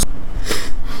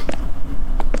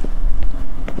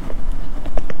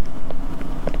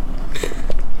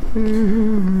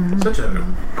Such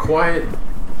a quiet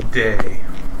day.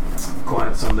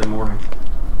 Quiet Sunday morning.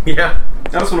 Yeah. I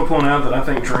just want to point out that I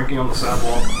think drinking on the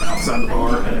sidewalk outside the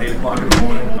bar at 8 o'clock in the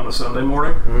morning on a Sunday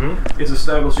morning is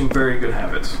establishing very good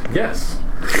habits. Yes.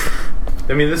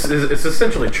 I mean, it's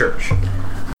essentially church.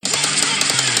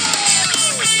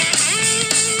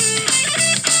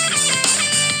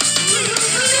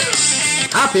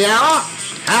 Happy hour!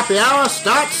 Happy hour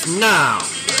starts now!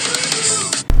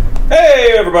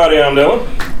 Hey everybody, I'm Dylan.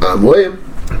 I'm William.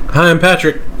 Hi, I'm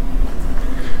Patrick.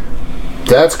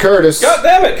 That's Curtis. God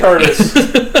damn it, Curtis!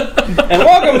 And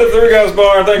welcome to Three Guys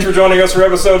Bar, and thanks for joining us for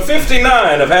episode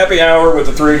 59 of Happy Hour with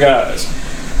the Three Guys.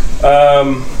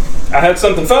 I had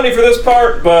something funny for this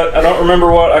part, but I don't remember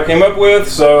what I came up with,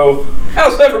 so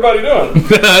how's everybody doing?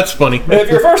 That's funny. If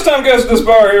you're a first-time guest at this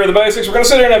bar, here are the basics. We're going to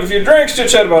sit here and have a few drinks,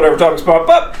 chit-chat about whatever topics pop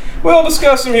up. We'll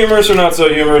discuss some humorous or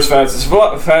not-so-humorous fat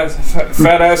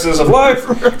asses of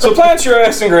life. So plant your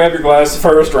ass and grab your glass. The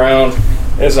first round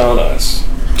is on us.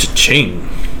 Cha-ching.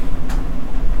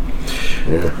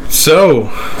 Yeah. So,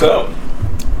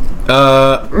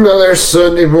 Another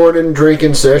Sunday morning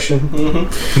drinking session.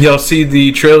 y'all see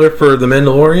the trailer for The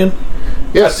Mandalorian?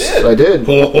 Yes, I did.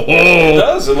 It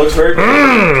does. It looks very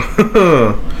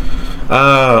cool.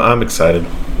 I'm excited.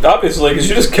 Obviously, because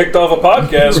you just kicked off a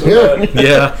podcast with that.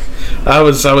 Yeah, I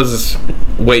was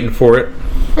waiting for it.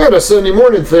 I had a Sunday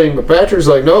morning thing, but Patrick's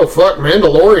like, no, fuck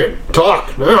Mandalorian.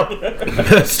 Talk now.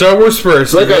 Star Wars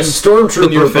first. It's like a your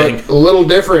stormtrooper, thing. but a little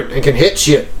different and can hit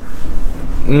shit.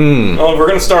 Well, if we're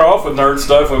going to start off with nerd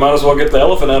stuff, we might as well get the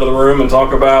elephant out of the room and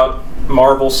talk about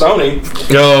Marvel Sony.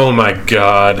 Oh my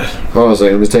god. Hold on a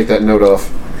second, let me take that note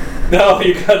off. No,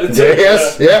 you got to take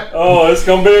Yes, that. yeah. Oh, it's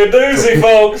going to be a doozy,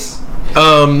 folks.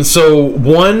 So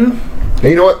one. Hey,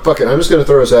 you know what? Fuck it. I'm just going to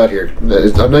throw this out here. I'm not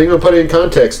even going to put it in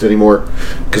context anymore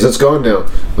because it's gone now.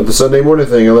 But the Sunday morning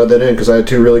thing, I let that in because I had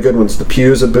two really good ones. The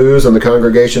Pews of Booze and the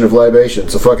Congregation of Libation.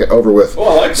 So fuck it. Over with.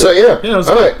 Well, I like So, that. yeah.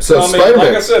 All right. So, Spider-Man.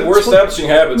 Like I said, we're establishing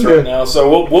habits right now, so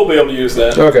we'll be able to use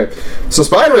that. Okay. So,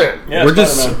 Spider-Man. Yeah, We're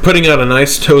just Spider-Man. putting out a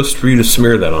nice toast for you to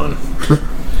smear that on.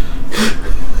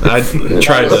 I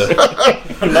tried to.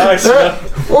 Nice.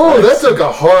 Oh, that took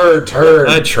a hard turn.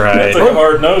 I That tried. took a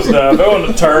hard nosedive. That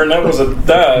wasn't a turn, that was a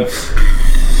dive.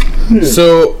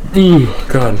 So,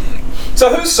 God.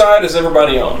 So whose side is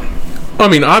everybody on? I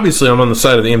mean, obviously, I'm on the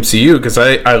side of the MCU because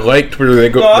I liked where they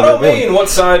go. No, I where don't they're going. mean what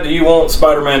side do you want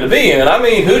Spider-Man to be in. I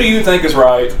mean, who do you think is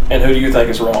right and who do you think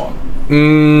is wrong?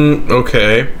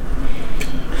 Okay.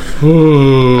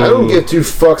 I don't give two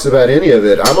fucks about any of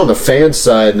it. I'm on the fan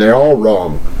side, and they're all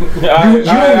wrong. You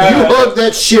hug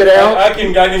that shit out. I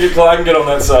can get on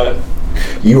that side.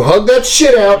 You hug that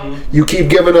shit out. You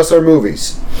keep giving us our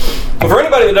movies. But for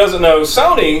anybody that doesn't know,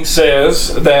 Sony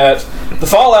says that the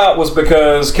fallout was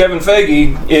because Kevin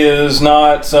Feige is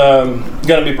not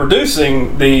going to be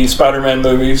producing the Spider-Man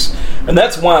movies, and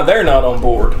that's why they're not on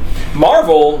board.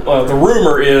 Marvel, the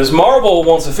rumor is Marvel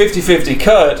wants a 50-50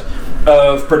 cut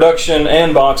of production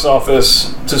and box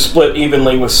office to split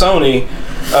evenly with Sony.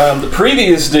 The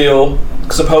previous deal,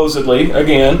 supposedly,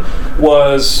 again,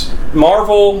 was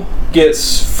Marvel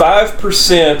gets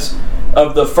 5%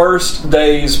 of the first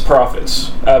day's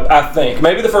profits. I think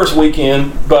maybe the first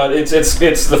weekend, but it's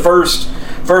the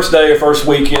first day or first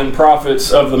weekend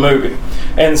profits of the movie,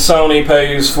 and Sony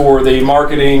pays for the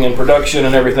marketing and production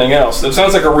and everything else. That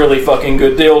sounds like a really fucking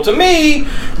good deal to me.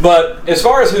 But as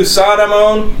far as whose side I'm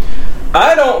on,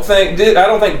 I don't think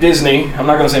Disney, I'm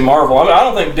not going to say Marvel, I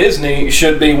don't think Disney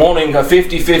should be wanting a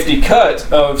 50-50 cut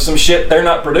of some shit they're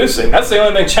not producing. That's the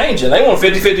only thing changing. They want a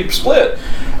 50-50 split.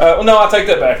 No, I take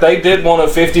that back. They did want a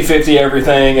 50-50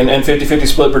 everything and 50-50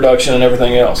 split production and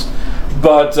everything else.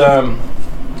 But,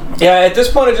 yeah, at this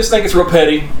point I just think it's real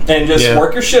petty and just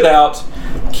work your shit out.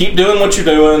 Keep doing what you're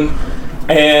doing.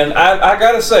 And I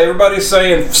gotta say, everybody's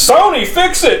saying Sony,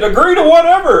 fix it, agree to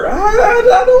whatever.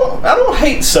 I don't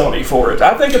hate Sony for it.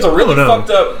 I think it's a really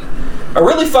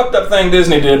fucked up thing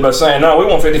Disney did by saying no, we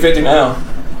want 50-50 now.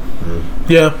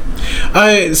 Yeah.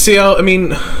 I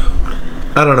mean,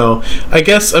 I don't know. I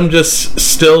guess I'm just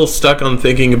still stuck on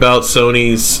thinking about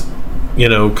Sony's,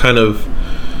 kind of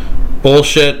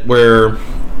bullshit where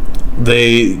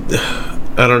they.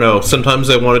 I don't know. Sometimes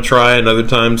they want to try, and other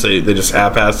times they just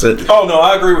half-ass it. Oh, no,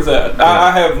 I agree with that. Yeah.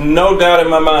 I have no doubt in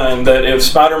my mind that if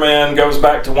Spider-Man goes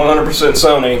back to 100%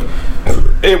 Sony,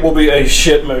 it will be a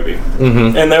shit movie.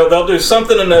 Mm-hmm. And they'll do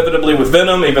something inevitably with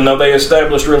Venom, even though they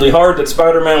established really hard that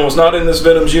Spider-Man was not in this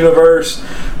Venom's universe.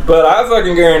 But I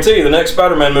fucking guarantee you the next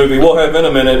Spider-Man movie will have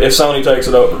Venom in it if Sony takes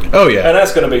it over. Oh, yeah. And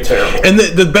that's going to be terrible. And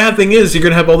the bad thing is, you're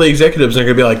going to have all the executives and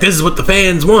they're going to be like, this is what the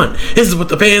fans want. This is what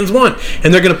the fans want.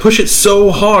 And they're going to push it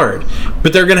so hard.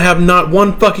 But they're going to have not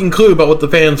one fucking clue about what the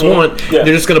fans want. Yeah.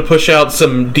 They're just going to push out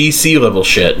some DC level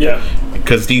shit. Yeah.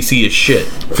 Because DC is shit.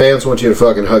 Fans want you to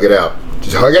fucking hug it out.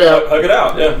 Just hug it out. Hug it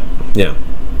out, yeah. Yeah.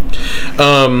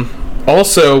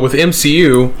 Also, with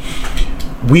MCU,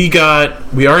 we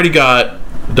already got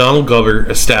Donald Glover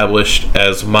established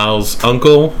as Miles'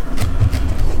 uncle.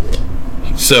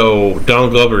 So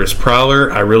Donald Glover is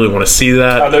Prowler. I really want to see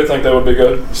that. I do think that would be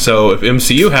good. So if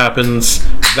MCU happens,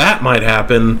 that might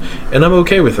happen, and I'm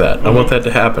okay with that. I want that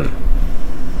to happen.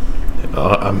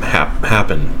 I'm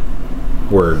happen.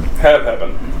 Word. Have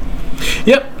happened.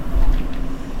 Yep.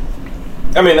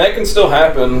 I mean, that can still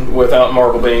happen without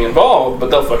Marvel being involved, but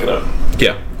they'll fuck it up.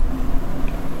 Yeah.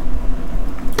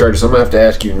 Curtis, I'm going to have to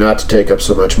ask you not to take up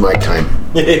so much mic time.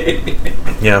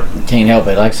 Yeah. Can't help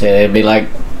it. Like I said, it'd be like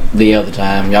the other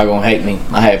time. Y'all gonna hate me.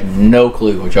 I have no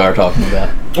clue what y'all are talking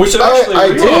about. We should actually I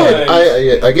did.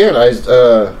 I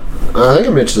think I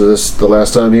mentioned this the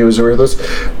last time he was with us.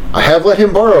 I have let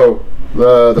him borrow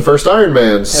the first Iron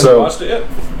Man. Haven't watched it yet?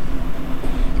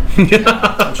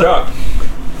 I'm shocked.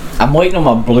 I'm waiting on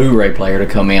my Blu-ray player to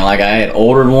come in. Like, I had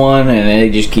ordered one, and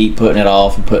they just keep putting it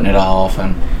off,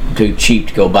 and I'm too cheap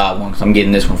to go buy one because I'm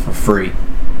getting this one for free.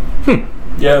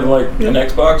 You have like an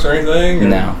Xbox or anything?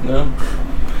 No.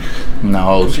 No,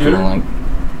 old school. Like,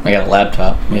 I got a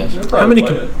laptop. Yes. How many?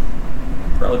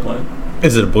 Probably play it.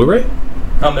 Is it a Blu-ray?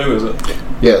 How new is it?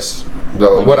 Yes.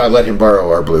 No, what I let him borrow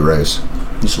are Blu-rays.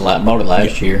 Just bought it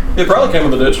last year. It probably came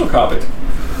with a digital copy.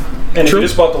 And if you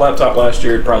just bought the laptop last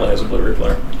year, it probably has a Blu-ray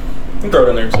player. You can throw it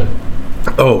in there and see.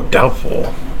 Oh,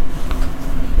 doubtful.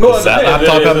 Well, Does that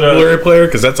laptop have a Blu-ray player?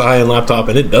 Because that's a high-end laptop,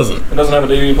 and it doesn't. It doesn't have a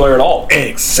DVD player at all.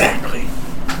 Exactly.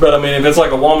 But I mean, if it's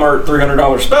like a Walmart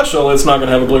 $300 special, it's not going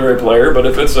to have a Blu-ray player. But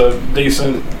if it's a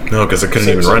decent, no, because I couldn't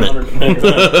even run it.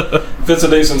 If it's a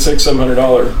decent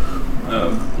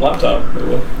 $600-700 laptop, it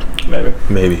will.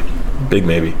 Maybe, big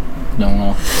maybe. Don't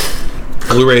know.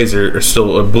 Blu-rays are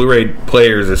still Blu-ray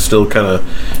players are still kind of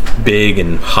big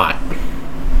and hot.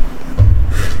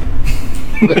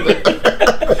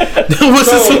 Was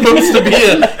this supposed to be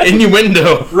an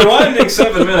innuendo? Rewinding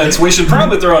 7 minutes, we should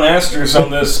probably throw an asterisk on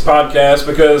this podcast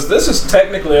because this is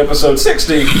technically episode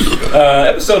 60.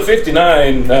 Episode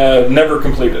 59 never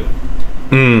completed.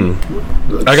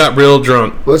 I got real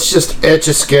drunk. Let's just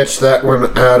etch-a-sketch that one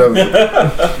out of...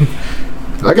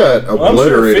 I got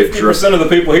obliterated. I'm sure 50% of the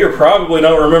people here probably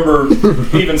don't remember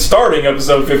even starting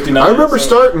episode 59. I remember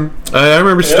starting. I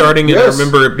remember starting, and I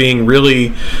remember it being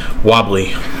really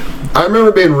wobbly. I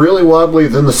remember being really wobbly,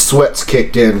 then the sweats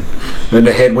kicked in, and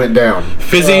the head went down.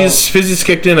 Fizzies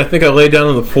kicked in. I think I laid down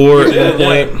on the floor at one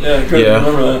point. Yeah, I couldn't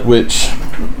remember that. Which,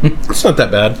 it's not that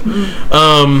bad.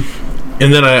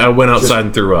 And then I went outside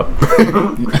and threw up.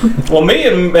 Well, me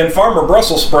and Farmer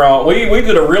Brussels Sprout, we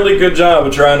did a really good job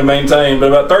of trying to maintain, but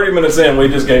about 30 minutes in, we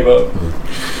just gave up.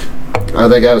 I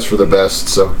think that was for the best,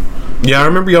 so... Yeah, I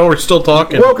remember y'all were still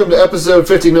talking. Welcome to episode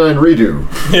 59 redo.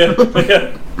 Yeah.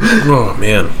 Oh,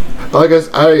 man. I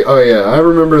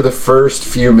remember the first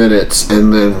few minutes,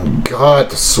 and then, God,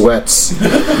 the sweats.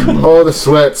 Oh, the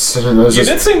sweats. And You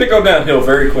did seem to go downhill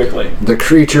very quickly. The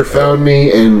creature found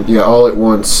me, and all at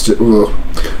once,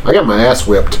 I got my ass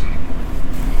whipped.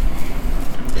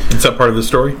 Is that part of the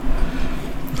story?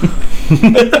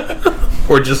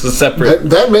 Or just a separate...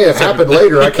 That may have happened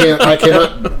later. I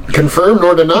cannot confirm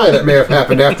nor deny that may have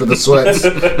happened after the sweats.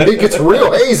 It gets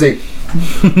real hazy.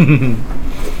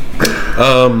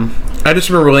 I just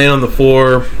remember laying on the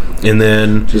floor and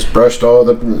then just brushed all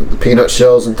the peanut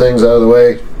shells and things out of the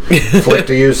way.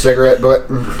 Flicked a used cigarette butt.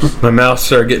 My mouth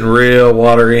started getting real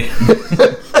watery.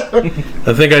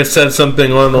 I think I said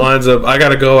something along the lines of, I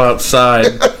gotta go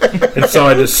outside. And so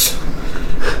I just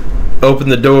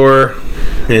opened the door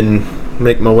and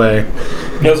make my way.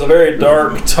 It was a very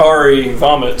dark, tarry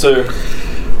vomit, too.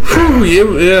 Whew,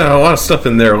 yeah, a lot of stuff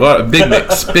in there. A lot of big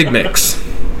mix.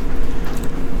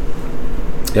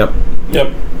 Yep.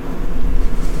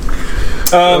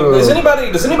 Does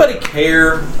anybody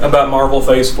care about Marvel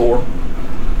Phase 4?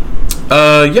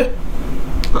 Yeah.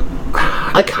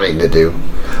 I kind of do.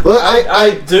 Well,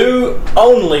 I do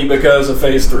only because of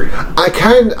Phase 3.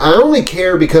 I only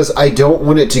care because I don't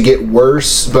want it to get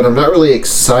worse, but I'm not really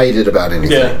excited about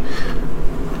anything. Yeah.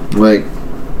 Like,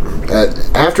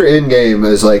 after Endgame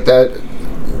is like that.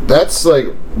 that's like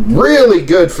really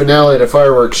good finale to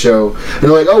fireworks show. And they're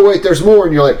like, oh wait, there's more,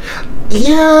 and you're like,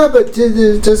 yeah, but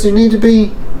does there need to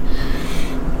be?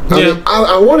 I mean,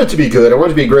 I want it to be good. I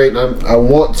want it to be great, and I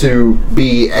want to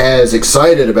be as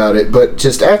excited about it. But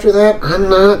just after that, I'm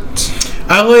not.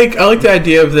 I like the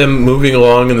idea of them moving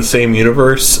along in the same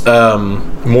universe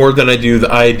more than I do the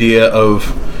idea of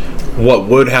what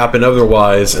would happen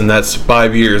otherwise, and that's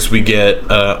 5 years we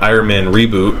get Iron Man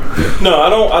reboot. No, I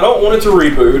don't want it to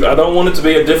reboot. I don't want it to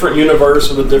be a different universe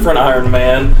with a different Iron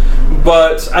Man.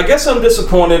 But I guess I'm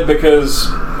disappointed because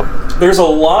there's a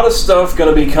lot of stuff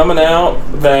going to be coming out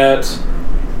that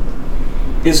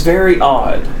is very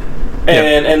odd.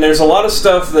 And there's a lot of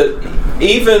stuff that,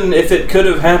 even if it could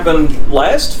have happened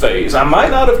last phase, I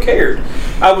might not have cared.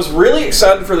 I was really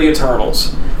excited for the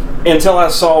Eternals until I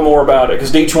saw more about it,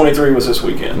 because D23 was this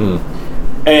weekend.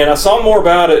 And I saw more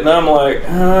about it, and I'm like,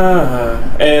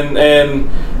 and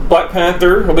Black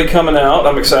Panther will be coming out.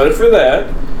 I'm excited for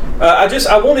that.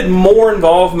 I wanted more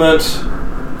involvement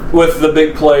with the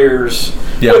big players.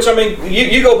 Yeah. Which, I mean,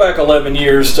 you go back 11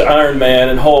 years to Iron Man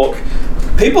and Hulk.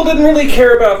 People didn't really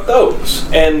care about those.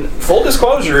 And full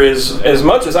disclosure is, as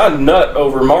much as I nut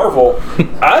over Marvel,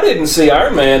 I didn't see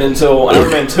Iron Man until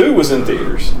Iron Man 2 was in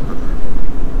theaters.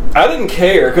 I didn't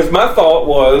care, because my thought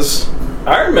was,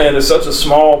 Iron Man is such a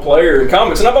small player in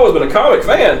comics, and I've always been a comic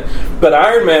fan, but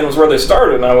Iron Man was where they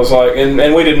started, and I was like, and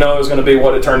we didn't know it was going to be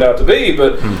what it turned out to be,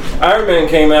 but Iron Man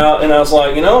came out, and I was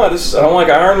like, I don't like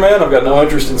Iron Man, I've got no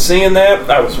interest in seeing that.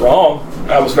 I was wrong.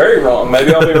 I was very wrong.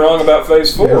 Maybe I'll be wrong about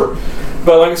Phase 4. Yeah.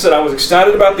 But like I said, I was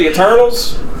excited about the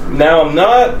Eternals. Now I'm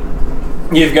not.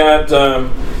 You've got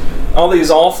all these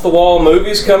off-the-wall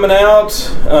movies coming out.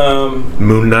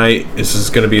 Moon Knight is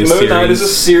going to be a series. Moon Knight is a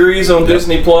series on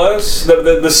Disney Plus.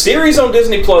 The series on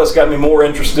Disney Plus got me more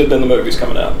interested than the movies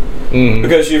coming out.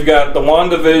 Because you've got the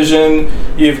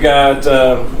WandaVision, you've got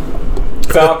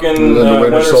Falcon,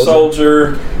 Winter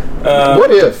Soldier. What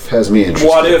If has me interested.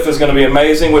 What If is going to be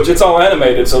amazing, which it's all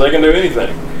animated, so they can do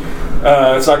anything.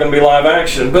 It's not going to be live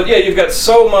action. But yeah, you've got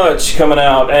so much coming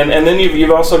out. And then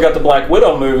you've also got the Black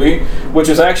Widow movie, which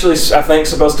is actually, I think,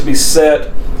 supposed to be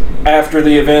set after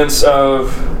the events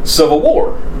of Civil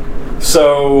War.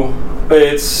 So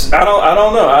it's, I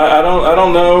don't know. I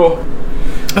don't know.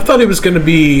 I thought it was going to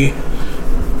be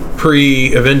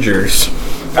pre-Avengers.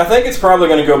 I think it's probably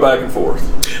going to go back and forth.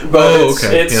 But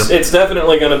it's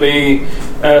definitely going to be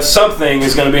something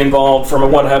is going to be involved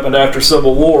from what happened after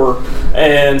Civil War,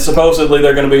 and supposedly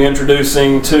they're going to be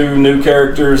introducing 2 new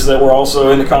characters that were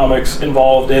also in the comics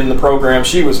involved in the program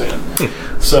she was in.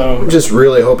 So I'm just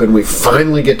really hoping we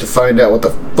finally get to find out what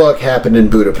the fuck happened in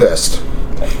Budapest.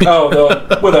 Oh,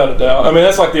 without a doubt. I mean,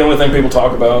 that's like the only thing people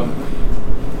talk about.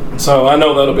 So I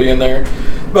know that'll be in there.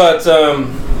 But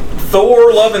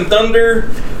Thor: Love and Thunder,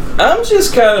 I'm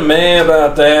just kind of mad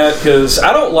about that, because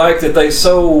I don't like that they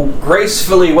so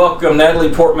gracefully welcome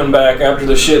Natalie Portman back after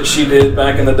the shit she did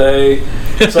back in the day.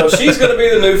 So she's going to be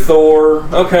the new Thor.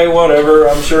 Okay, whatever.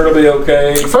 I'm sure it'll be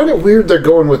okay. I find it weird they're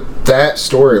going with that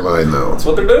storyline, though. That's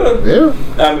what they're doing.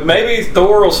 Yeah. Maybe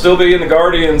Thor will still be in the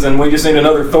Guardians, and we just need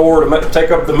another Thor to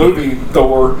take up the movie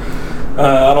Thor.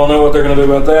 I don't know what they're going to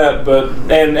do about that, but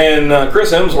and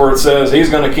Chris Hemsworth says he's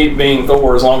going to keep being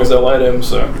Thor as long as they'll let him.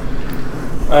 So,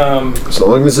 as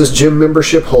long as this gym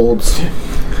membership holds,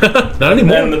 not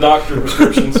anymore. And the doctor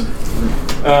prescriptions.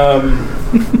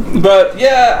 But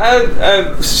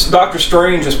yeah, Doctor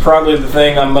Strange is probably the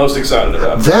thing I'm most excited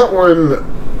about. That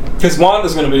one. Because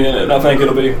Wanda's going to be in it, and I think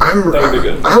that'll be good. I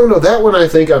don't know. That one I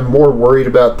think I'm more worried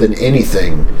about than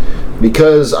anything,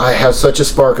 because I have such a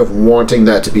spark of wanting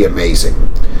that to be amazing.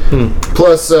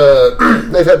 Plus,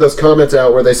 they've had those comments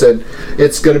out where they said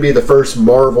it's going to be the first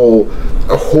Marvel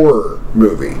horror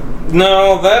movie.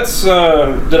 No, that's...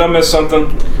 did I miss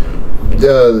something?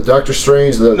 The Doctor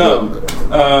Strange...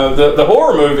 The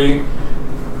horror movie...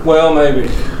 Well, maybe.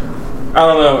 I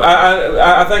don't know.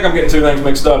 I think I'm getting 2 things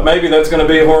mixed up. Maybe that's going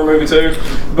to be a horror movie too.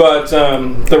 But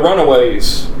The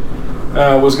Runaways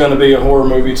was going to be a horror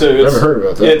movie too. I haven't heard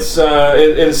about that. It's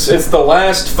the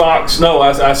last Fox. No,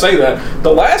 I say that.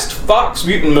 The last Fox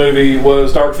mutant movie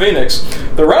was Dark Phoenix.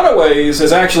 The Runaways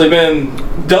has actually been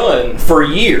done for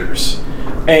years,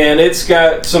 and it's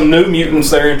got some new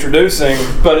mutants they're introducing,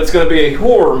 but it's going to be a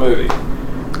horror movie.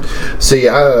 See,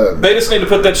 they just need to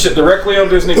put that shit directly on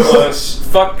Disney Plus.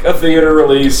 Fuck a theater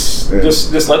release. Yeah.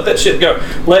 Just let that shit go.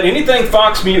 Let anything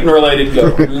Fox mutant related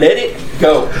go. Let it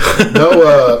go. No,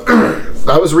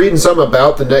 I was reading something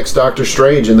about the next Doctor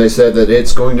Strange, and they said that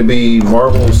it's going to be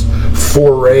Marvel's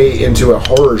foray into a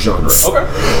horror genre. Okay.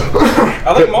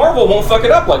 I think Marvel won't fuck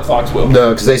it up like Fox will. No,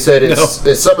 because they said it's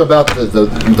something about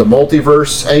the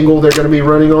multiverse angle they're going to be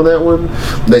running on that one.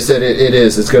 They said it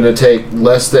is. It's going to take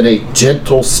less than a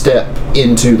gentle step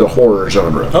into the horror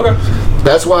genre. Okay.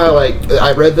 That's why,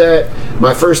 I read that.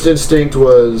 My first instinct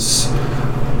was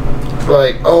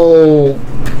like, oh,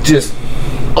 just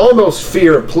almost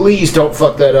fear. Please don't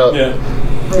fuck that up. Yeah.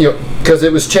 Because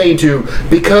it was chained to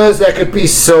because that could be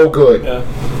so good. Yeah.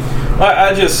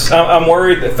 I'm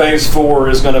worried that Phase 4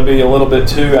 is going to be a little bit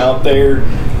too out there.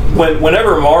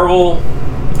 Whenever Marvel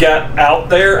got out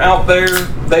there,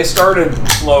 they started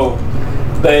slow.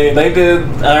 They did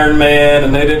Iron Man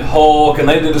and they did Hulk and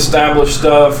they did established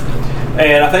stuff.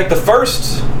 And I think the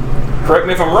first, correct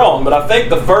me if I'm wrong, but I think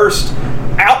the first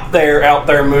out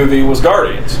there movie was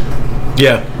Guardians.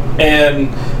 Yeah.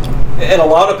 And a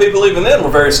lot of people even then were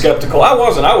very skeptical. I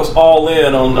wasn't. I was all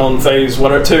in on Phase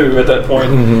 1 or 2 at that point.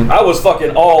 Mm-hmm. I was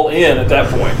fucking all in at that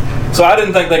point. So I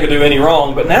didn't think they could do any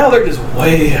wrong. But now they're just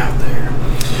way out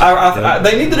there.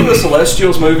 They need to do a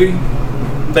Celestials movie.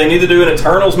 They need to do an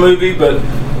Eternals movie, but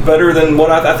better than what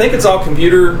I think it's all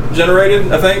computer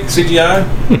generated. I think CGI.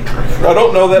 I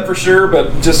don't know that for sure,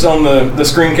 but just on the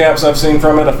screen caps I've seen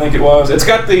from it, I think it was. It's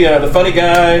got the funny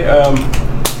guy.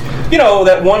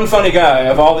 That one funny guy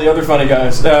of all the other funny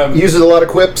guys. Uses a lot of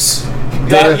quips.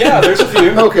 Yeah, there's a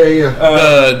few. Okay,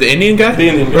 yeah. The Indian guy? The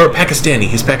Indian guy. Or Pakistani.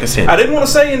 He's Pakistani. I didn't want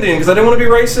to say Indian because I didn't want to be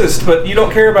racist, but you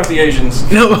don't care about the Asians.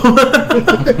 No.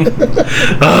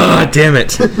 Ah, damn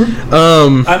it.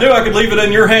 I knew I could leave it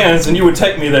in your hands and you would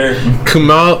take me there.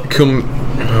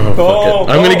 Oh, fuck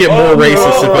it. I'm going to get more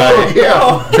racist if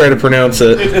I try to pronounce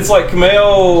it. It's like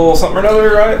Kumail something or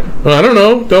another, right? Well, I don't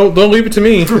know. Don't leave it to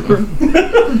me.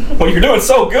 Well, you're doing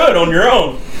so good on your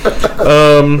own.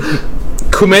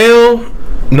 Kumail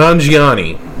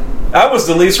Nanjiani. I was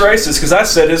the least racist because I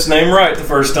said his name right the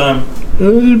first time.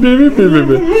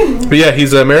 But yeah,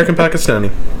 he's American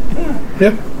Pakistani.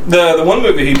 Yeah. The one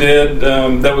movie he did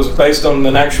that was based on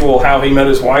an actual How He Met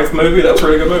His Wife movie, that was a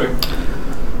really good movie.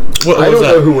 What I was don't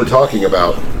that? know who we're talking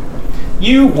about.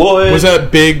 You would. Was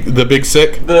that The Big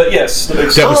Sick? Yes, The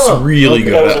Big Sick. That was really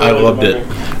good. That was a I really loved good it.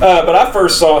 movie. But I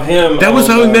first saw him. That was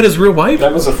how he met his real wife?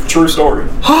 That was a true story.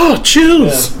 Oh,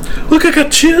 chills. Yeah. Look, I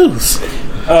got chills.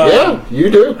 Yeah,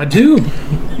 you do. I do.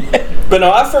 But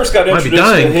no, I first got Might be introduced to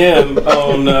dying. him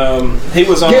on. He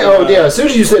was on. Yeah, as soon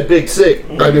as you said Big Sick,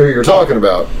 I knew who you were talking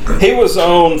about. He was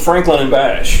on Franklin and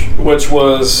Bash, which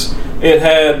was it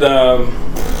had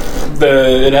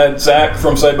Zach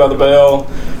from Saved by the Bell,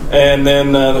 and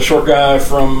then the short guy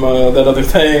from that other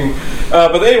thing.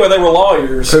 But anyway, they were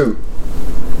lawyers. Who?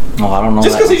 Oh, I don't know.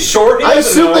 Just because he's short, he I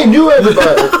doesn't assume know. they knew everybody.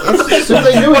 I assume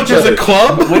they knew each There's other. a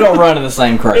club? We don't run in the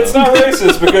same crowd. It's not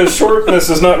racist because shortness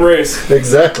is not race.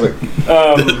 Exactly.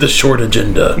 The short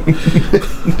agenda.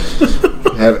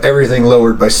 Have everything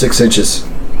lowered by 6 inches.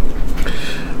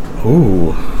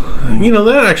 Ooh.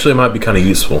 That actually might be kind of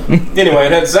useful. Anyway,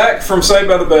 it had Zach from Saved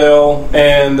by the Bell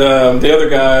and the other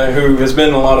guy who has been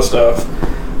in a lot of stuff.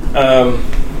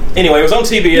 Anyway, it was on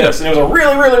TBS and it was a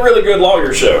really, really, really good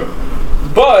lawyer show.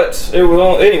 But it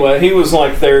was he was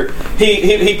like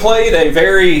he played a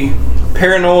very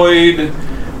paranoid,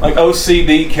 like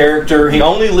OCD character. He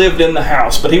only lived in the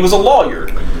house, but he was a lawyer.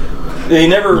 He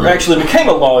never actually became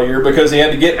a lawyer because he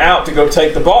had to get out to go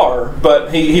take the bar.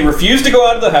 But he refused to go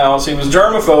out of the house. He was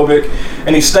germophobic,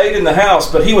 and he stayed in the house.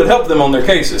 But he would help them on their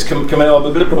cases. Kumail,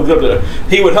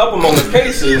 he would help them on their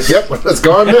cases. Yep, that's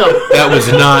gone now. That was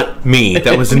not me.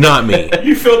 That was not me.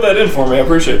 You filled that in for me. I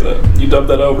appreciate that. You dubbed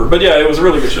that over. But yeah, it was a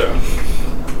really good show.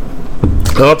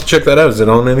 I'll have to check that out. Is it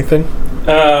on anything?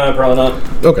 Probably not.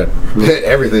 Okay.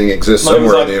 Everything exists It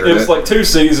was somewhere like, on the internet. it was like 2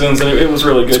 seasons, and it was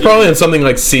really good. It's probably on something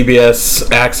like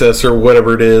CBS Access or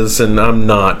whatever it is, and I'm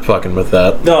not fucking with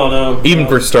that. No. Even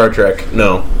for Star Trek,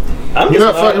 no. I'm You're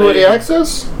just not fucking with the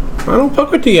Access? I don't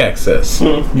fuck with the Access.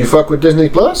 You fuck with Disney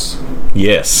Plus?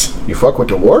 Yes. You fuck with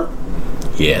the war?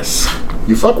 Yes.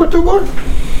 You fuck with the war?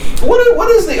 What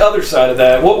is the other side of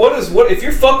that? What if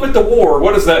you fuck with the war?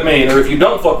 What does that mean? Or if you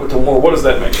don't fuck with the war, what does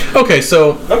that mean? Okay,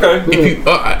 so Okay. if you,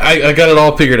 I got it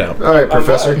all figured out. All right,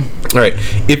 Professor. All right,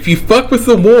 if you fuck with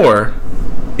the war,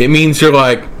 it means you're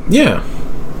like, yeah,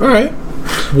 all right,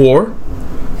 war,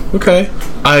 okay,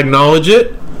 I acknowledge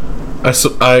it, I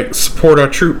support our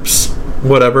troops,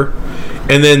 whatever,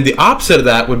 and then the opposite of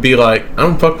that would be like, I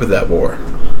don't fuck with that war,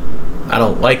 I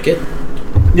don't like it.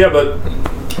 Yeah, but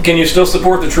can you still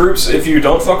support the troops if you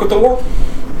don't fuck with the war?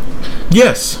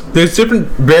 Yes, there's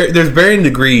varying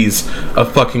degrees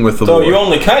of fucking with the So war. you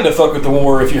only kind of fuck with the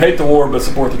war if you hate the war but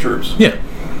support the troops. Yeah.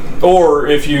 Or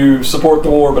if you support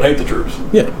the war but hate the troops.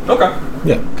 Yeah. Okay.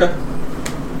 Yeah. Okay.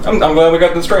 I'm glad we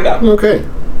got this straightened out. Okay.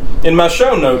 In my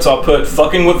show notes, I'll put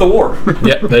 "fucking with the war."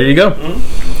 Yeah, there you go.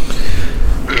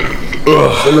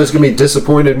 Somebody's going to be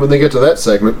disappointed when they get to that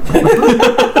segment.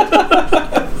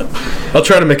 I'll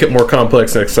try to make it more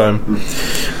complex next time.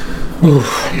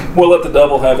 We'll let the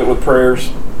devil have it with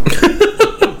prayers.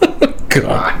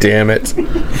 God damn it.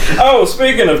 Oh,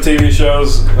 speaking of TV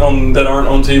shows that aren't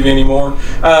on TV anymore,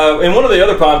 in one of the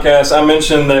other podcasts, I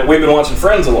mentioned that we've been watching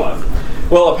Friends a lot.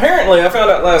 Well, apparently, I found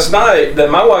out last night that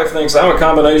my wife thinks I'm a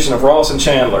combination of Ross and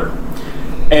Chandler.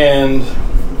 And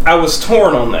I was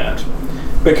torn on that.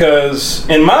 Because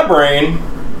in my brain,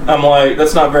 I'm like,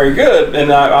 that's not very good.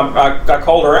 And I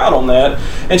called her out on that.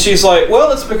 And she's like,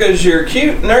 well, it's because you're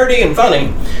cute, nerdy, and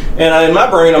funny. And in my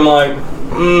brain, I'm like,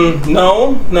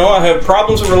 no, I have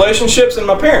problems with relationships and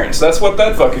my parents. That's what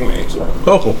that fucking means.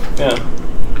 Oh. Yeah.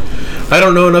 I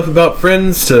don't know enough about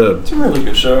Friends to... It's a really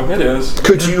good show. It is.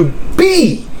 Could you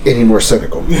be any more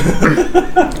cynical?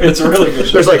 It's a really good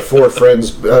show. There's like 4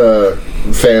 Friends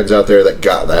fans out there that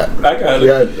got that. I got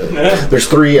it. Yeah, there's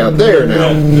 3 out there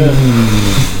now.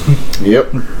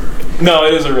 Yep. No,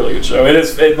 it is a really good show. It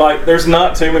is. Like, there's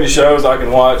not too many shows I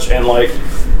can watch and like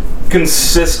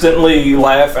consistently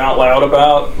laugh out loud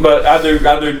about, but I do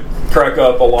crack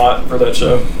up a lot for that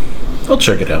show. I'll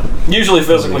check it out. Usually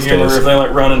physical These humor days. if they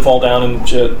like run and fall down and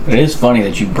shit. It is funny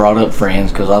that you brought up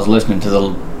Friends because I was listening to the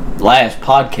last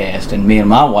podcast and me and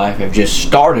my wife have just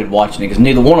started watching it because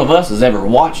neither one of us has ever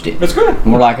watched it. It's good.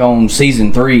 And we're like on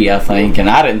season 3, I think, and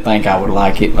I didn't think I would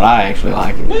like it, but I actually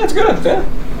like it. Yeah, it's good.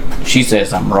 Yeah. She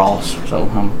says I'm Ross, so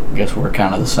I guess we're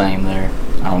kind of the same there.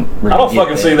 I don't really I don't get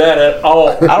fucking see that at all.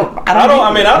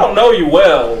 I don't know you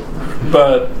well,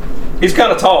 but he's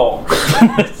kind of tall.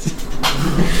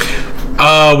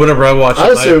 Whenever I watch it, I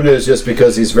assumed it was just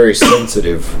because he's very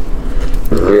sensitive.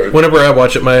 whenever I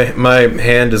watch it, my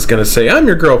hand is gonna say, "I'm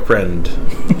your girlfriend."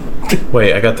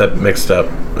 Wait, I got that mixed up.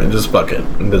 Just fuck it.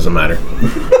 It doesn't matter.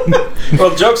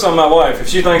 Well, joke's on my wife. If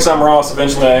she thinks I'm Ross,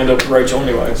 eventually I end up with Rachel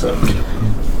anyway. So.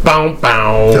 Bow,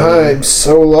 bow. I'm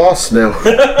so lost now.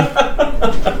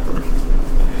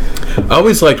 I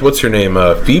always liked, what's her name?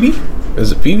 Phoebe?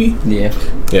 Is it Phoebe? Yeah.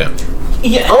 Yeah.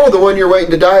 Oh, the one you're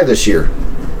waiting to die this year.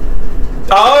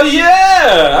 Oh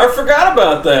yeah, I forgot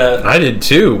about that. I did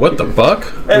too. What the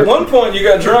fuck? At one point, you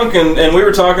got drunk and we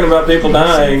were talking about people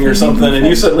dying or something, and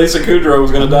you said Lisa Kudrow was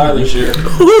going to die this year.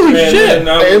 Holy shit!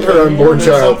 And her unborn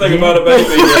child. Something about a baby.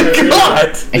 Oh my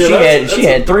god! And she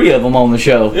had 3 of them on the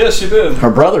show. Yeah, she did. Her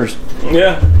brothers.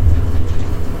 Yeah.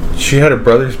 She had her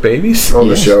brother's babies? On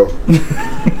the show.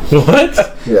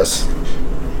 What? Yes.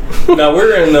 Now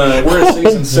we're in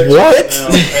season 6 What? right now,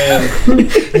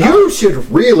 and You should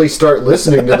really start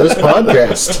listening to this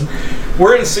podcast.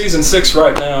 we're in season 6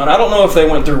 right now, and I don't know if they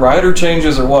went through writer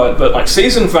changes or what, but like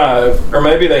season 5, or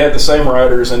maybe they had the same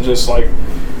writers and just wanted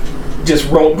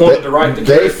to write the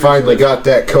They characters. finally got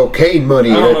that cocaine money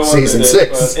I don't know in what they season did,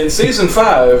 6. but in season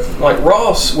 5, like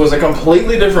Ross was a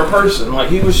completely different person. Like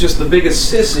he was just the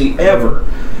biggest sissy ever,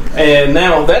 and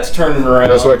now that's turning around.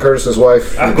 That's why Curtis's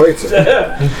wife equates it.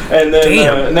 And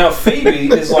then now Phoebe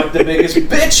is like the biggest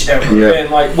bitch ever. Yeah.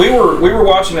 And like we were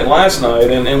watching it last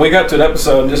night, and we got to an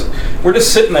episode, and we're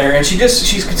just sitting there, and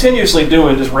she's continuously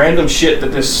doing just random shit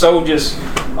that is so just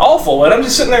awful. And I'm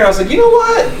just sitting there, and I was like, you know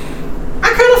what?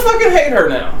 I kind of fucking hate her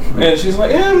now. And she's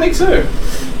like, yeah, me too.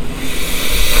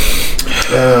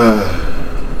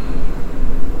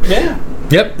 Yeah.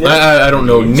 Yep. I don't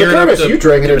know So near enough Curtis, to... you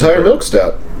drank an entire milk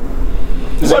stout.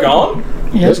 Is it gone?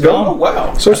 Yeah, It's gone. Oh,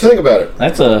 wow. So what do you think about it?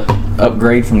 That's a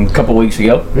upgrade from a couple weeks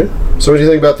ago. Yeah. So what do you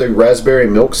think about the raspberry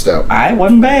milk stout? I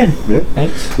wasn't bad. Yeah.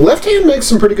 It's, Left Hand makes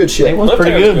some pretty good shit. it was Left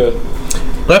pretty hand's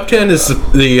good. Left Hand is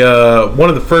the one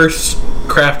of the first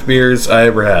craft beers I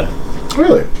ever had.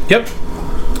 Really? Yep.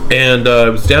 And it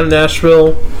was down in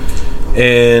Nashville,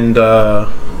 and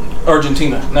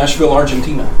Argentina. Nashville,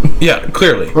 Argentina. yeah,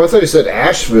 clearly. Well, I thought you said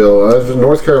Asheville. I was in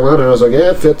North Carolina. I was like,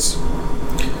 yeah, it fits.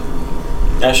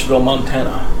 Nashville,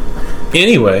 Montana.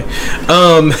 Anyway, You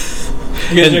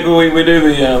guys think we do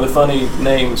the funny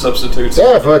name substitutes?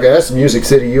 Yeah, fuck it. That's Music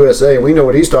City, USA. We know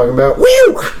what he's talking about.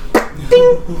 Woo!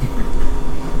 Ding!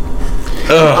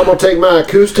 I'm gonna take my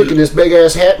acoustic and this big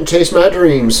ass hat and chase my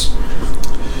dreams.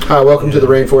 Hi, welcome to the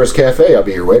Rainforest Cafe. I'll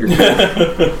be your waiter.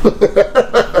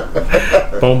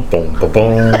 boom, boom, boom,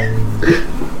 boom.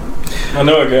 I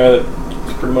know a guy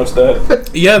that's pretty much that.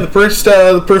 Yeah, the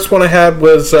first one I had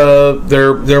was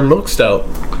their milk stout.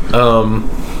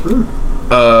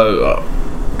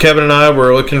 Kevin and I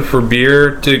were looking for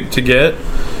beer to get,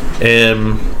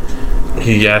 and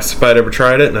he asked if I'd ever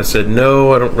tried it, and I said,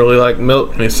 no, I don't really like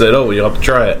milk. And he said, oh, well, you'll have to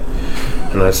try it.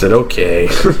 And I said, okay.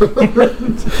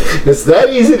 It's that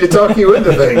easy to talk you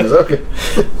into things. Okay.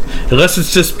 Unless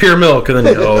it's just pure milk, and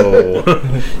then, oh,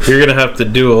 you're going to have to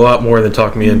do a lot more than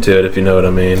talk me into it, if you know what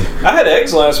I mean. I had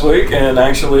eggs last week and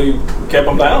actually kept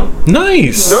them down.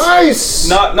 Nice! Nice!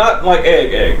 Not like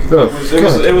egg. Oh,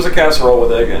 It was a casserole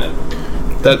with egg in it.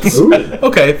 That's Ooh.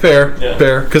 okay, fair. Yeah.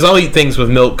 Because I'll eat things with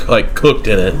milk, like, cooked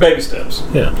in it. Baby steps.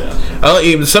 Yeah. I'll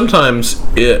even sometimes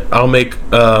I'll make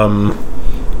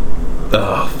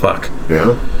oh fuck.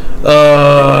 Yeah.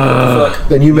 Fuck.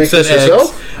 Then you make Said this eggs.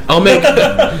 yourself? I'll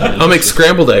make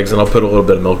scrambled eggs, and I'll put a little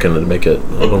bit of milk in it to make it a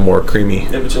little more creamy.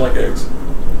 Yeah, but you like eggs.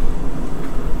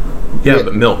 Yeah,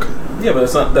 but milk. Yeah, but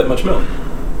it's not that much milk.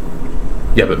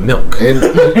 Yeah, but milk. And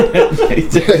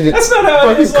That's not how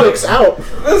fucking it's cooks like. out.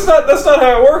 That's not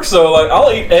how it works though. Like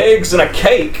I'll eat eggs and a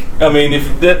cake. I mean,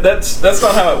 if that's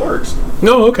not how it works.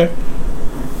 No, okay.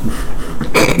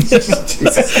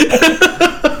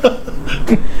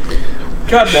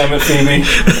 God damn it, Phoebe.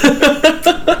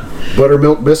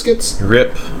 Buttermilk biscuits?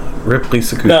 Rip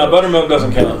Lisa Cooper. No, buttermilk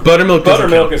doesn't count. Buttermilk doesn't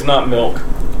Buttermilk count. is not milk.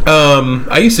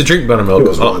 I used to drink buttermilk It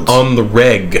was once. on the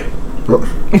reg.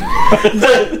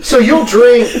 So you'll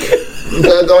drink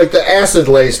the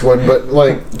acid-laced one, but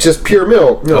like just pure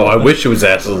milk. No. Oh, I wish it was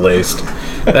acid laced.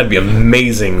 That'd be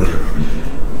amazing.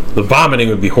 The vomiting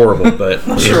would be horrible, but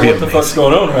I'm it'd sure be what the fuck's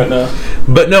amazing. going on right now.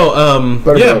 But no,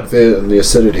 Buttermilk, the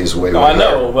acidity is way No, more. I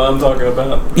know what I'm talking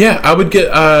about. yeah, I would get.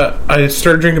 I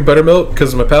started drinking buttermilk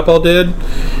because my papa did,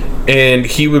 and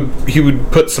he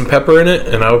would put some pepper in it,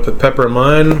 and I would put pepper in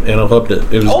mine, and I loved it.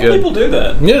 It was Old good. people do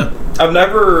that. Yeah, I've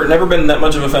never been that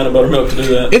much of a fan of buttermilk to do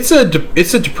that. it's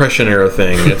a depression era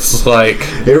thing. It's like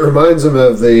It reminds them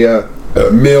of the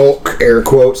milk, air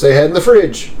quotes, they had in the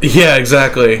fridge. yeah,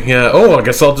 exactly. Yeah. Oh, I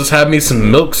guess I'll just have me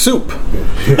some milk soup.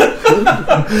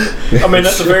 I mean,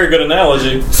 that's a very good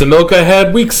analogy. Some milk I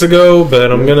had weeks ago,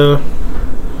 but I'm gonna.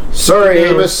 Sorry,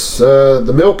 Amos,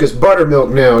 the milk is buttermilk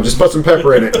now. Just put some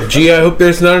pepper in it. Gee, I hope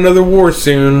there's not another war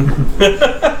soon.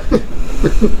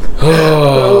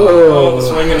 Oh, the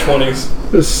swinging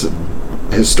 20s. This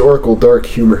historical dark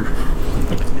humor.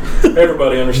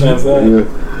 Everybody understands that. Yeah.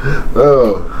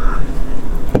 Oh.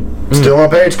 Still on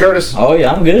page, Curtis? Oh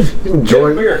yeah, I'm good.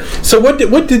 Enjoy. Beer. So what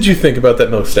did you think about that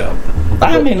milk stout?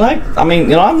 I mean,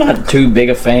 I'm not too big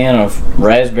a fan of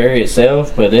raspberry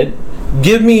itself, but it.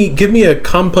 Give me a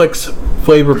complex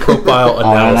flavor profile Oh,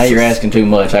 now analysis. you're asking too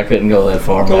much. I couldn't go that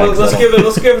far. Well, back, let's so give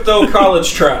it the old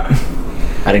college try.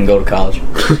 I didn't go to college.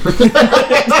 Let's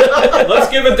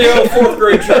give it the old 4th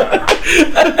grade try.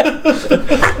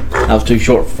 I was too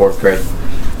short for 4th grade.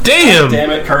 Damn. Damn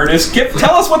it, Curtis!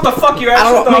 Tell us what the fuck you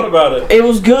actually thought about it. It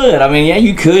was good. I mean, yeah,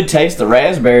 you could taste the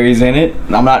raspberries in it.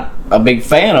 I'm not a big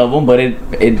fan of them, but it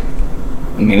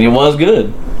was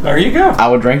good. There you go. I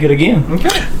would drink it again. Okay.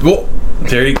 Well,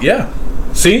 yeah.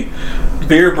 See,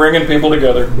 Beer bringing people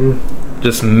together.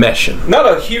 just meshing. Not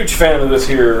a huge fan of this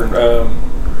here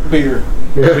beer.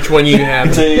 Which one you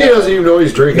have? He doesn't even know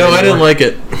he's drinking. No, I didn't anymore. like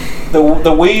it.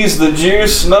 The wheeze, the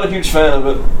juice. Not a huge fan of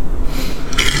it.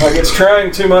 Like it's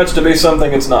trying too much to be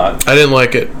something it's not. I didn't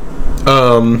like it.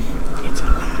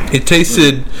 It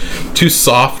tasted too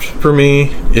soft for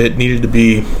me. It needed to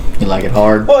be. You like it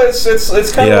hard? Well, it's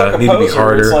kind Yeah, of like need a to be poser.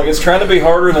 harder. It's like it's trying to be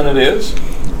harder than it is.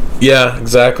 Yeah,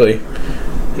 exactly.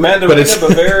 Mandarina, it's-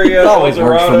 Bavaria, It always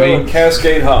works for Eldorado, me. and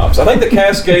Cascade hops. I think the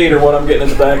Cascade are what I'm getting at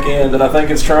the back end, and I think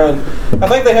it's trying. I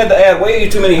think they had to add way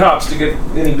too many hops to get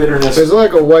any bitterness. There's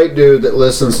like a white dude that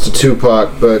listens to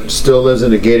Tupac but still lives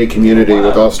in a gated community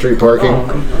with off-street parking.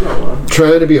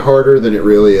 Trying to be harder than it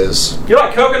really is. You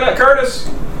like coconut, Curtis?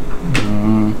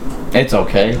 It's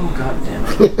okay. Oh God damn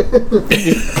it!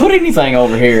 Put anything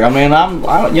over here. I mean, I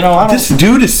don't This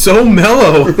dude is so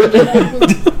mellow.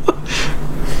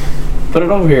 put it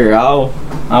over here. I'll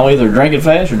either drink it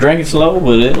fast or drink it slow,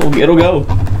 but it'll go.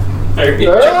 There you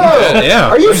go. Oh, Yeah.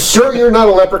 Are you sure you're not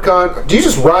a leprechaun? Do you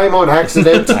just rhyme on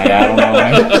accident? I don't know.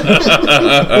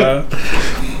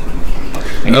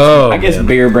 Man. Oh, I guess man.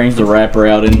 beer brings the rapper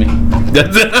out in me.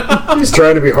 He's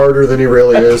trying to be harder than he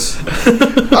really is.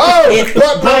 Oh,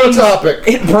 what topic?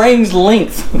 It brings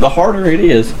length. The harder it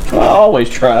is, I always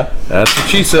try. That's what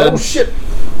she said. Oh shit!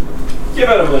 Give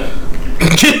it a minute.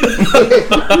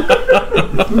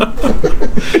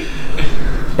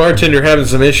 Bartender having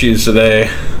some issues today.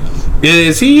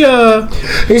 Is he?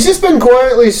 He's just been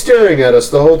quietly staring at us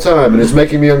the whole time, and it's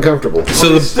making me uncomfortable.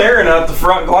 So He's the staring out the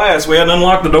front glass. We hadn't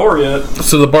unlocked the door yet.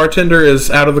 bartender is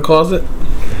out of the closet.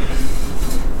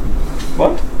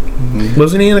 What?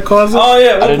 Wasn't he in a closet? Oh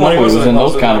yeah, at one didn't point know he he was in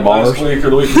those closet kind of like bars. last week or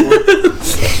the week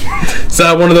before. It's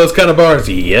not one of those kind of bars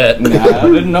yet. Nah, I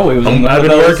didn't know he was. in one I've of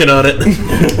been those. working on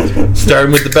it.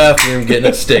 Starting with the bathroom, getting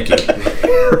it sticky.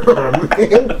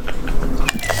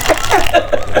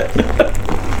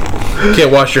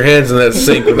 Can't wash your hands in that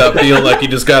sink without feeling like you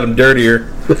just got them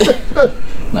dirtier.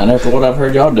 Not after what I've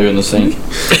heard y'all do in the sink.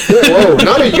 Whoa,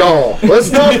 not a y'all. Let's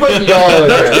not put y'all in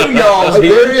there. Two y'alls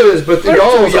There it is, but the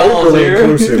y'all is y'alls overly here.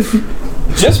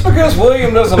 inclusive. Just because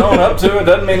William doesn't own up to it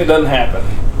doesn't mean it doesn't happen.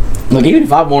 Look, even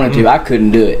if I wanted to, I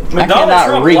couldn't do it. I Donald cannot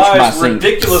Trump reach my lies sink.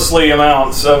 ridiculously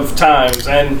amounts of times,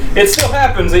 and it still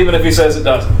happens even if he says it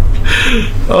doesn't.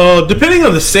 Depending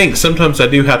on the sink, sometimes I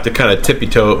do have to kind of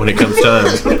tippy-toe it when it comes time.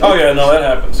 Oh yeah, no, that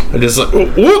happens. I just like,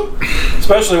 whoop.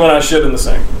 Especially when I shit in the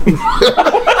sink.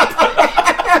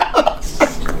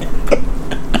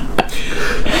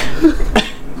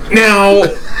 Now,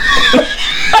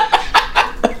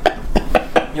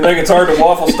 You think it's hard to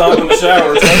waffle stomp in the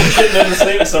shower? It's like shitting in the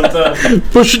sink sometimes.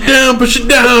 push it down, push it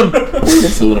down.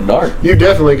 It's a little dark. You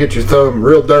definitely get your thumb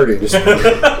real dirty. Just,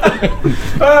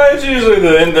 It's usually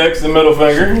the index and middle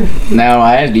finger. Now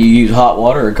I ask, do you use hot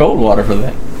water or cold water for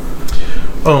that?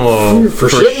 Oh, for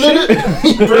shitting in it,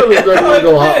 you probably better not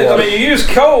go hot I water. mean, you use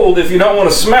cold if you don't want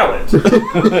to smell it.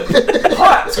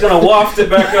 Hot's gonna waft it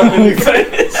back up in your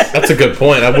face. that's a good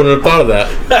point. I wouldn't have thought of that.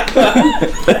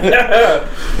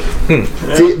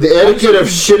 The etiquette of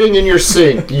shitting in your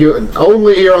sink. You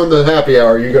only here on the happy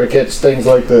hour you're going to catch things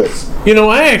like this. You know,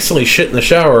 I actually shit in the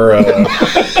shower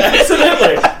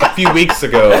Accidentally. a few weeks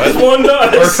ago. One Or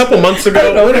a does. couple months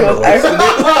ago. Whatever it was.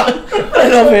 I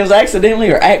don't know if it was accidentally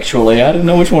or actually. I didn't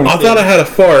know which one. I thought I had a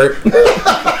fart.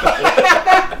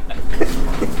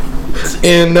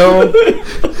 And no,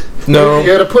 You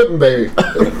got a pudding baby.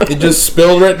 it just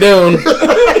spilled right down.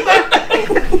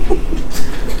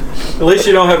 At least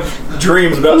you don't have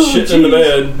dreams about shitting in the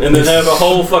bed and then have a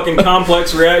whole fucking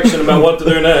complex reaction about what to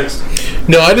do next.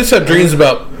 No, I just have dreams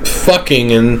about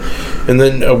fucking and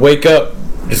then I wake up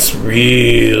just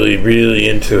really, really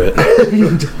into it.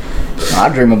 I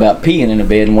dream about peeing in the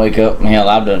bed and wake up and hell,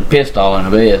 I've done pissed all in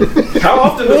the bed. How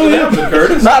often does it happen,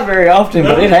 Curtis? Not very often,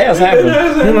 but it has happened.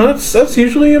 You know, that's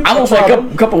usually a I almost like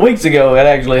a couple weeks ago it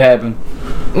actually happened.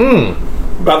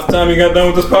 About the time you got done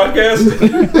with this podcast?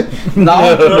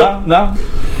 No.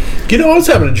 You know, I was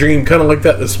having a dream kind of like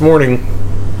that this morning.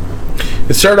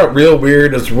 It started out real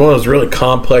weird. It was one of those really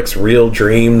complex, real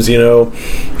dreams, you know.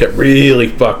 Got really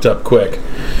fucked up quick.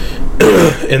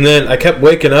 And then I kept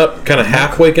waking up, kind of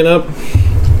half waking up,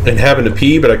 and having to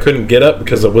pee, but I couldn't get up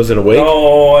because I wasn't awake.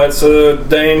 Oh, that's a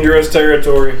dangerous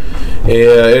territory.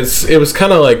 Yeah, it was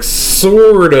kind of like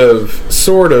sort of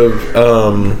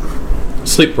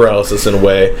sleep paralysis in a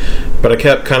way, but I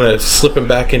kept kind of slipping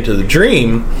back into the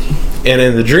dream, and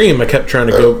in the dream I kept trying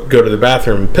to go to the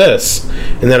bathroom and piss,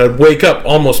 and then I'd wake up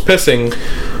almost pissing,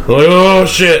 like, oh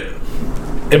shit,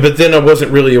 but then I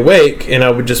wasn't really awake, and I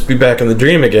would just be back in the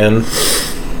dream again.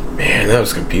 Man, that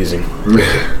was confusing.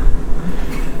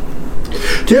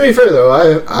 To be fair though,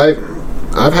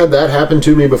 I've had that happen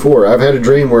to me before. I've had a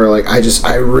dream where like I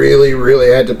really,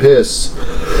 really had to piss.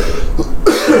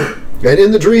 And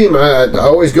in the dream, I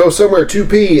always go somewhere to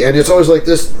pee, and it's always like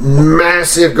this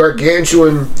massive,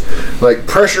 gargantuan, like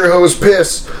pressure hose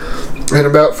piss. And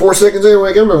about 4 seconds in, I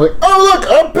wake up, I'm like, oh look,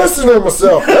 I'm pissing on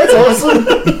myself. That's awesome.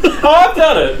 Oh, I've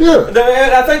done it. Yeah.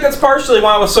 And I think that's partially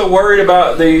why I was so worried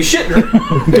about the shit dream.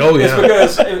 Oh It's yeah.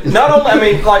 because not only, I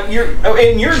mean, like you're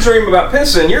in your dream about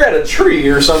pissing, you're at a tree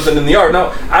or something in the yard. No,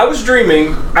 I was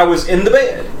dreaming I was in the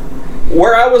bed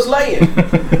where I was laying,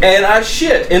 and I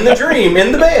shit in the dream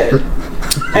in the bed.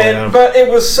 And Yeah. but it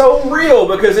was so real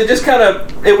because it just kind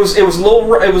of it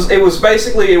was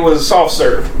basically soft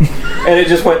serve, and it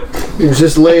just went. He was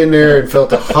just laying there and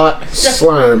felt a hot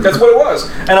slime. That's what it was.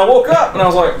 And I woke up and I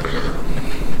was like,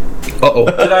 Uh-oh.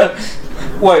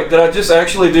 did I just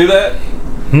actually do that?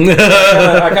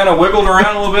 I kind of wiggled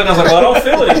around a little bit and I was like, well, I don't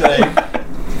feel anything.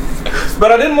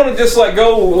 But I didn't want to just like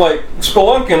go like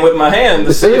spelunking with my hand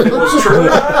to see if it was true or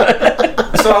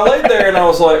not. So I laid there and I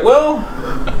was like, well,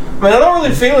 I mean, I don't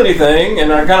really feel anything.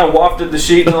 And I kind of wafted the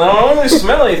sheet and I don't really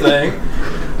smell anything.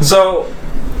 So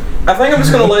I think I'm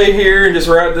just going to lay here and just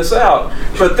ride this out.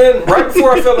 But then right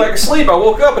before I fell back asleep, I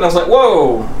woke up and I was like,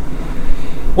 whoa,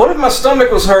 what if my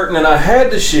stomach was hurting and I had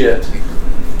to shit?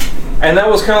 And that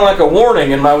was kind of like a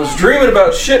warning, and I was dreaming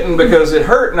about shitting because it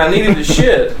hurt and I needed to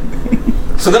shit.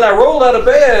 So then I rolled out of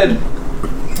bed,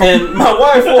 and my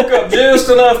wife woke up just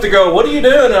enough to go, what are you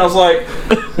doing? And I was like,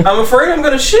 I'm afraid I'm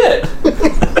going to shit.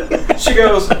 She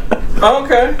goes, oh,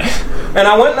 okay. And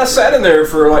I went and I sat in there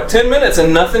for like 10 minutes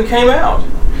and nothing came out.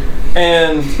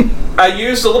 And I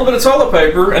used a little bit of toilet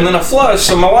paper and then I flushed,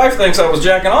 so my wife thinks I was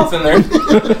jacking off in there.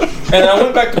 And I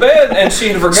went back to bed and she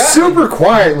had forgotten. Super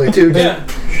quietly, too. Yeah.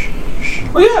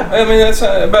 Well, yeah. I mean, that's.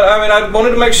 But I mean, I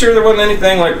wanted to make sure there wasn't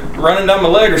anything like running down my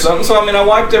leg or something. So I mean, I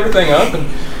wiped everything up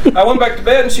and I went back to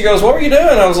bed. And she goes, "What were you doing?"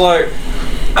 I was like,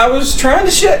 "I was trying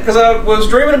to shit because I was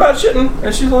dreaming about shitting."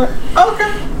 And she's like, oh,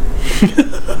 "Okay."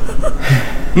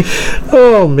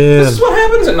 Oh man, This is what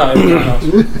happens at night in my house.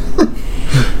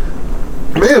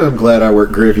 Man, I'm glad I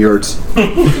work graveyards.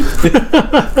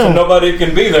 Nobody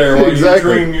can be there while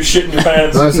Exactly. you dream you shit in your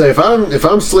pants. I say, if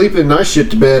I'm sleeping and I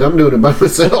shit to bed, I'm doing it by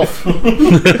myself. I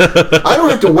don't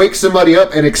have to wake somebody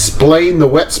up and explain the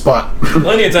wet spot.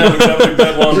 Plenty of time to come to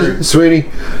bed longer. Sweetie,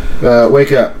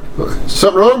 wake up.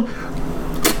 Something wrong?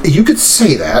 You could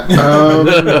say that.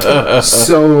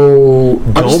 So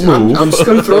I'm just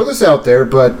going to throw this out there,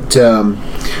 but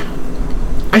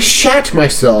I shat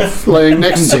myself laying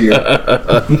next to you,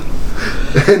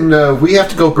 and we have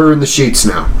to go burn the sheets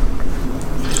now.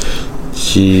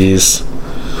 jeez.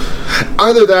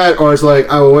 Either that, or it's like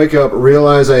I would wake up,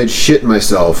 realize I had shit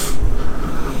myself.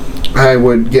 I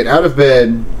would get out of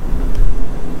bed,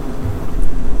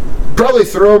 probably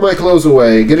throw my clothes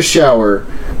away, get a shower,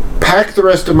 pack the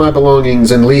rest of my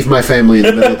belongings, and leave my family in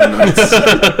the middle of the night.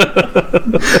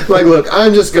 Like, look,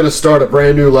 I'm just going to start a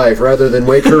brand new life rather than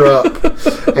wake her up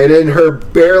and in her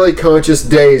barely conscious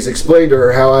days explain to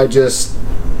her how I just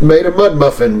made a mud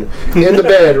muffin in the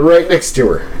bed right next to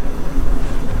her.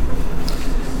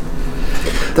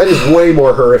 That is way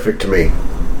more horrific to me.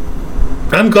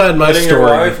 I'm glad my Letting your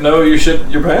story. wife know you shit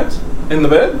your pants in the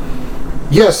bed?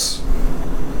 Yes.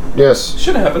 Yes.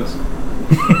 Shit happens.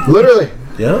 Literally.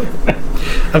 Yeah.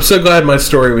 I'm so glad my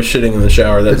story was shitting in the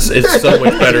shower. It's so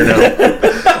much better now.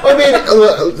 I mean,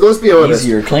 let's be honest.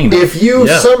 Easier cleanup. If you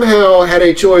Yeah. somehow had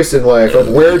a choice in life of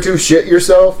where to shit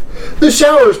yourself, the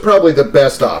shower is probably the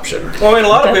best option. Well, I mean, a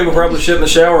lot of people probably shit in the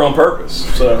shower on purpose.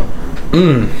 So,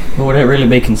 Would it really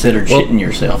be considered shitting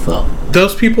yourself, though?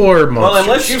 Those people are monsters. well,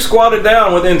 unless you squatted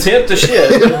down with intent to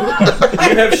shit, you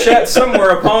have shat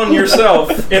somewhere upon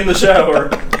yourself in the shower.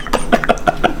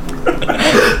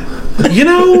 You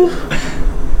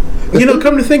know,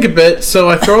 come to think of it, so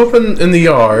I throw up in the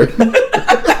yard.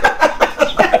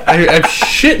 I've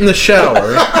shit in the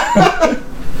shower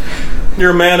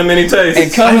You're a man of many tastes.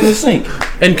 And come in the sink.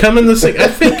 and come in the sink.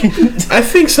 I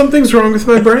think something's wrong with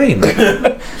my brain.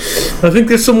 I think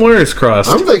there's some wires crossed.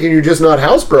 I'm thinking you're just not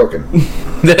housebroken.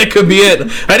 That could be it.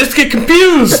 I just get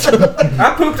confused.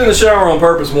 I pooped in the shower on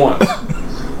purpose once.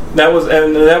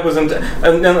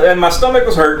 And my stomach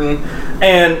was hurting,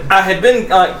 and I had been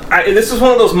this is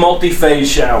one of those multi-phase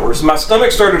showers. My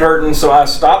stomach started hurting, so I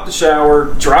stopped the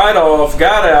shower, dried off,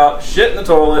 got out, shit in the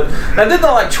toilet. And I did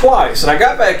that like twice, and I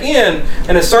got back in,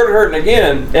 and it started hurting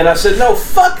again. And I said, "No,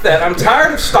 fuck that! I'm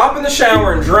tired of stopping the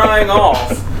shower and drying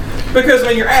off." Because, I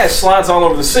mean, your ass slides all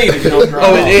over the seat if you don't dry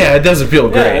Oh, off. yeah, it doesn't feel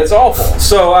Yeah, great. it's awful.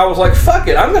 So I was like, fuck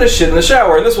it, I'm going to shit in the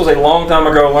shower. And this was a long time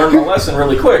ago. I learned my lesson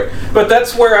really quick. But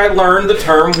that's where I learned the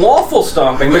term waffle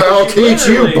stomping. Because I'll teach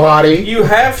you, literally- body. You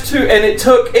have to, and it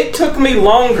took me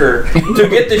longer to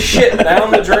get the shit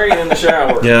down the drain in the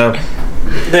shower Yeah.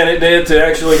 than it did to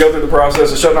actually go through the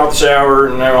process of shutting off the shower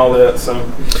and all that. So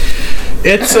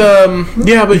It's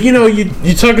yeah, but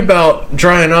you talk about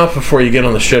drying off before you get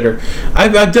on the shitter.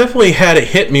 I've definitely had it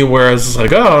hit me where I was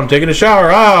like, oh, I'm taking a shower.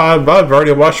 I've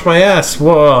already washed my ass.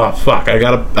 Whoa, fuck, I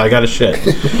gotta shit.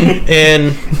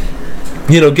 And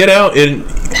get out, and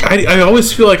I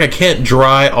always feel like I can't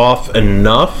dry off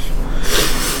enough.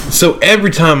 So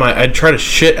every time I try to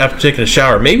shit after taking a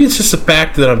shower, maybe it's just the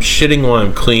fact that I'm shitting while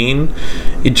I'm clean.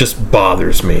 It just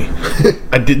bothers me.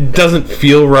 It doesn't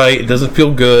feel right. It doesn't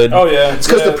feel good. oh yeah, It's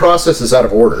because the process is out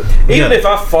of order. even Yeah. if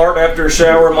I fart after a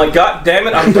shower, I'm like, God damn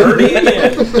it, I'm dirty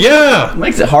again. Yeah. It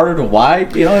makes it harder to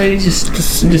wipe. It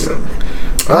just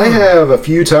I have a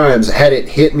few times had it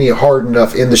hit me hard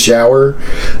enough in the shower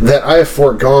that I have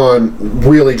foregone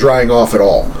really drying off at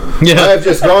all. Yeah. I've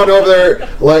just gone over there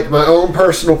like my own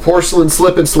personal porcelain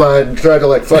slip and slide and tried to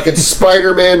like fucking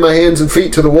Spider-Man my hands and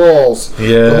feet to the walls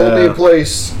to hold me in Yeah.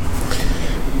 place.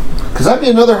 Because that'd be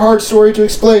another hard story to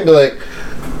explain to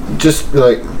just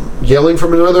yelling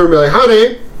from another room, be like,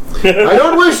 honey, I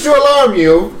don't wish to alarm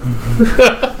you.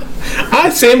 I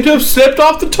seem to have slipped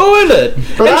off the toilet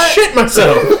and I- shit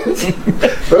myself.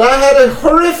 But I had a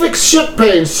horrific shit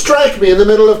pain strike me in the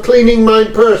middle of cleaning my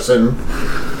person.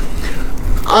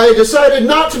 I decided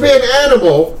not to be an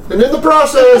animal, and in the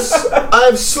process,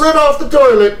 I've slid off the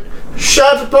toilet,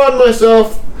 shat upon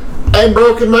myself, and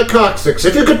broken my coccyx.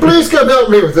 If you could please come help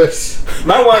me with this.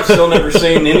 My wife's still never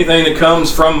seen anything that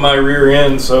comes from my rear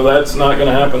end, so that's not going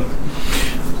to happen.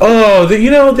 Oh,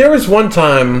 there was one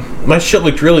time my shit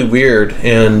looked really weird,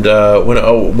 and when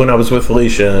I was with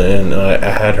Alicia and I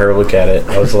had her look at it,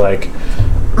 I was like,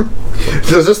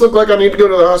 Does this look like I need to go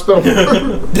to the hospital?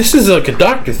 this is like a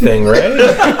doctor thing, right?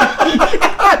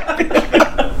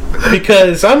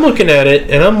 Because I'm looking at it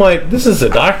and I'm like, this is a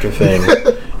doctor thing.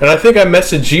 And I think I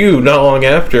messaged you not long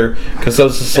after because I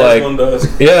was just like, one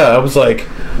does. yeah, I was like,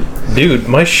 dude,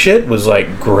 my shit was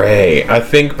like gray. I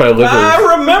think my liver.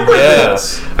 I remember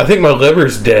this. I think my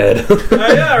liver's dead.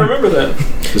 Yeah, I remember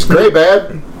that. Is gray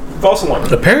bad? False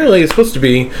alarm. Apparently, it's supposed to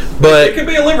be, It but could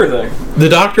be a liver thing. the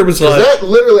doctor was like, That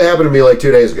literally happened to me like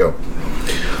 2 days ago.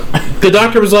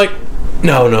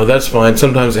 no, that's fine.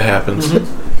 Sometimes it happens.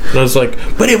 Mm-hmm. And I was like,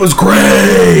 but it was gray.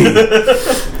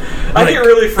 I get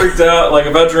really freaked out, like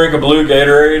if I drink a blue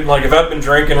Gatorade, like if I've been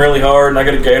drinking really hard and I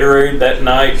get a Gatorade that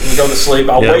night and go to sleep,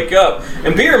 I'll Yeah. wake up.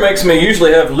 And beer makes me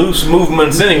usually have loose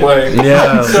movements anyway.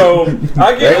 Yeah. So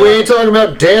I get Hey, we ain't talking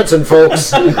about dancing,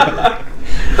 folks.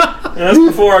 that's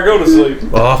before I go to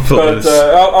sleep. Off But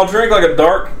I'll drink like a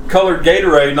dark colored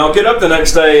Gatorade and I'll get up the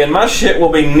next day and my shit will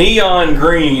be neon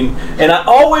green and I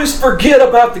always forget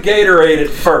about the Gatorade at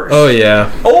first. oh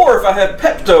yeah. Or if I have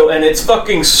Pepto and it's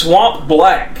fucking swamp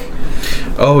black.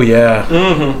 Oh yeah.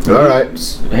 All right.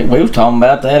 Hey, we was talking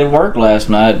about that at work last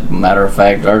night. Matter of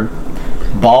fact, our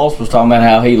boss was talking about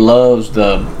how he loves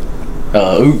the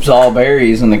Oops All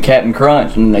Berries and the Captain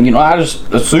Crunch, and I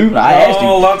just assumed I asked him.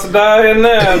 Oh, lots of dye in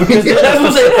that. That's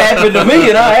what it happened to me,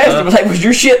 and I asked him, I was like, "Was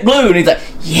your shit blue?" And he's like,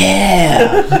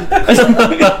 "Yeah."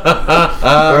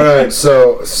 All right.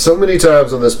 So many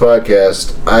times on this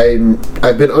podcast,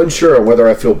 I've been unsure on whether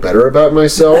I feel better about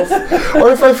myself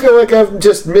or if I feel like I'm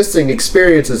just missing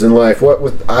experiences in life.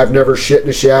 I've never shit in a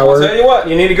I'll shower. tell you what,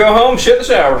 you need to go home, shit in the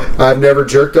shower. I've never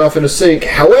jerked off in a sink.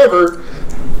 However,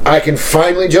 I can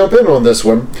finally jump in on this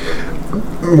one.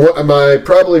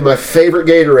 Probably my favorite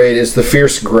Gatorade is the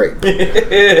Fierce Grape.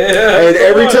 And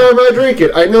every time I drink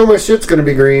it, I know my shit's going to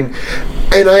be green.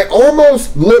 And I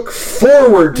almost look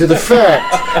forward to the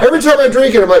fact. Every time I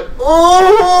drink it, I'm like,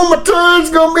 oh, my turn's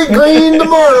going to be green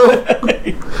tomorrow.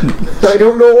 I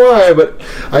don't know why, but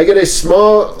I get a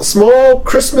small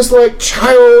Christmas-like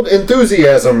child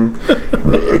enthusiasm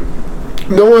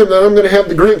knowing that I'm going to have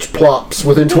the Grinch plops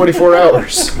within 24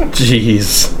 hours.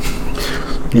 Jeez.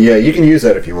 Yeah, you can use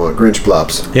that if you want, Grinch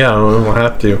plops. Yeah, I'll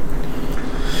have to.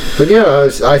 But yeah,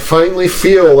 I finally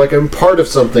feel like I'm part of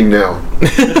something now.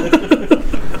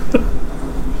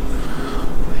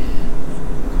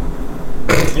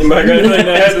 Anybody got anything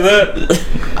to add to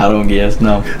that? I don't guess,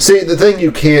 no. See, the thing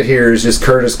you can't hear is just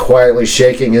Curtis quietly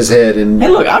shaking his head and Hey,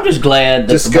 look, I'm just glad that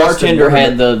the Disgusting, bartender wasn't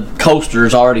had the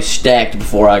coasters already stacked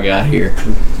before I got here.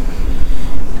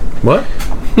 What?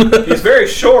 He's very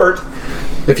short.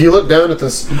 if you look down at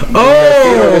this on this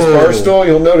bar Oh, stool,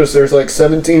 you'll notice there's like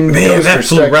 17 man, coasters that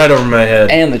flew stacked. right over my head.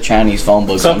 And the Chinese phone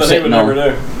books I'm Something he sitting would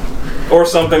never on. do. Or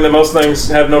something that most things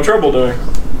have no trouble doing.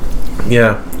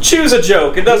 Yeah. Choose a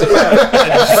joke. It doesn't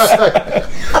matter.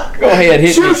 Go ahead, hit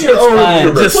me. Choose your It's own fine.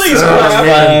 humor. Just, Please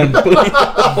Fine.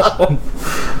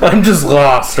 I'm just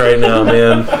lost right now,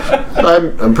 man.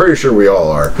 I'm pretty sure we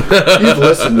all are. You've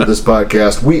listened to this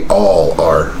podcast. We all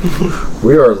are.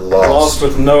 We are Lost lost.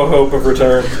 with no hope of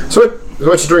return. So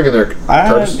what you drinking there,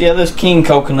 Curtis? Yeah, this King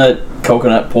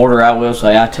coconut porter, I will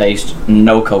say I taste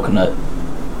no coconut.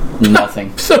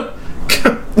 Nothing. So,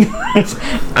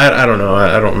 I don't know.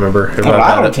 I don't remember if I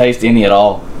I've don't had it. taste any at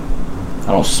all. I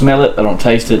don't smell it. I don't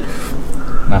taste it.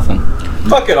 Nothing.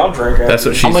 Fuck it, I'll drink it. That's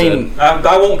what she I mean,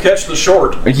 I won't catch the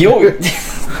short.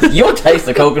 you'll taste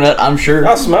the coconut, I'm sure.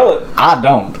 I smell it. I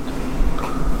don't.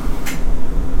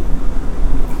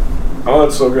 Oh,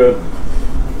 that's so good.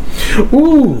 said.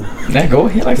 Ooh. Yeah, go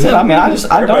ahead. Like I said, I mean, I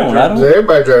don't.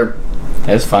 Everybody trying.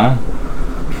 That's fine.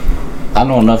 I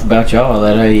know enough about y'all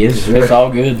that hey, it's all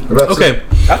good. Okay.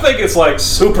 I think it's like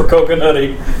super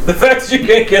coconutty. The fact that you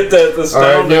can't get the All stone.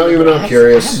 right, now even I'm I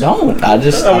curious. don't. I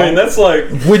just. I mean, that's like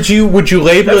Would you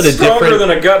label that's it a stronger different?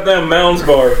 than a goddamn Mounds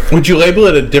bar. Would you label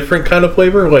it a different kind of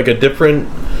flavor, like a different?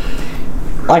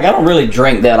 like I don't really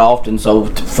drink that often, so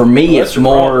for me Well, that's it's your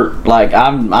more like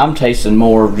I'm tasting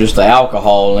more of just the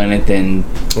alcohol in it than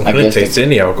I didn't taste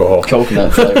any alcohol.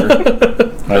 coconut flavor.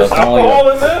 Well, it's only Alcohol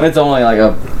in that? it's only like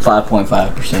a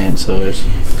 5.5%, so it's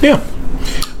Yeah.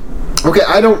 Okay,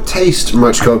 I don't taste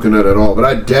much coconut at all, but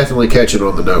I definitely catch it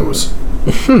on the nose.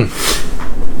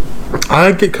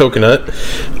 I get coconut.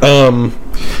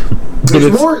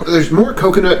 There's more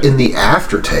coconut in the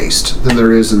aftertaste than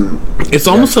there is in. It's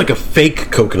almost like a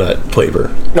fake coconut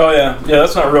flavor. Oh yeah,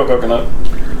 that's not real coconut.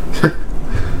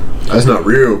 That's not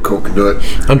real coconut.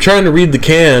 I'm trying to read the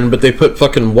can, but they put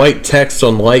fucking white text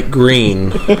on light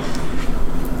green.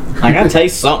 I gotta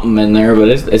taste something in there, but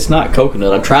it's not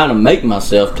coconut. I'm trying to make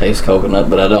myself taste coconut,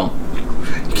 but I don't.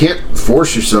 You can't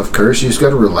force yourself, Curse. You just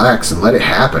gotta relax and let it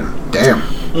happen. Damn.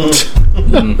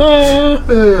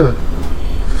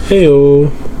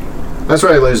 Heyo. That's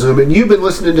right, ladies and gentlemen. You've been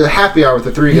listening to Happy Hour with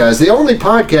the Three Guys, the only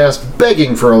podcast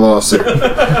begging for a lawsuit.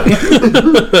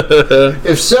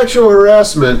 If sexual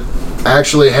harassment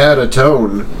actually had a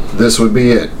tone, this would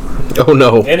be it. Oh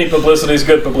no. Any publicity is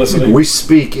good publicity. We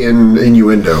speak in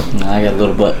innuendo. I got a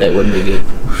little butt that wouldn't be good.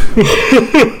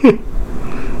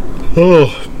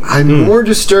 Oh. I'm more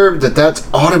disturbed that that's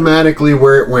automatically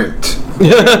where it went.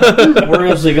 Where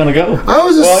else is he gonna go? I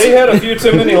was Well, he had a few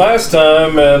too many last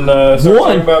time, and started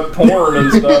talking about porn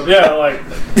and stuff. Yeah, like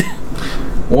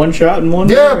One shot and one.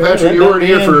 Yeah, there. Patrick, That you weren't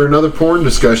here done for another porn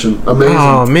discussion. Amazing.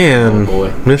 Oh man. Oh,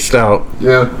 boy. Missed out.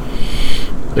 Yeah.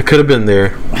 It could have been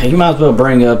there. Hey, you might as well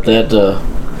bring up that.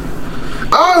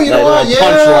 Oh, you know that what? little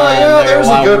Yeah, punchline there there's a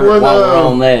while good one. While we're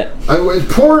on that.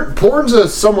 Porn's a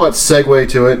somewhat segue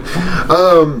to it.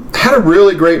 Had a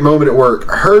really great moment at work.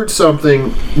 Heard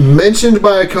something mentioned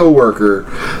by a coworker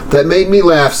that made me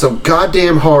laugh so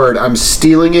goddamn hard. I'm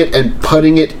stealing it and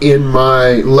putting it in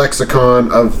my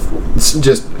lexicon of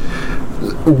just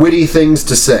witty things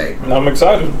to say. I'm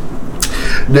excited.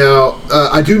 Now,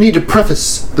 I do need to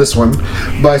preface this one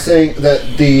by saying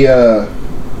that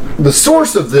the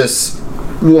source of this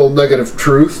little nugget of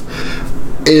truth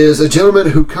is a gentleman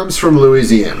who comes from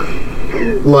Louisiana,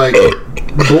 like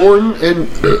born and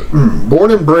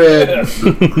bred.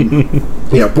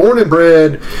 Yeah, born and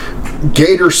bred,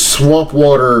 Gator swamp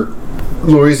water,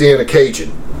 Louisiana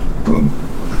Cajun.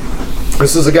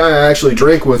 This is a guy I actually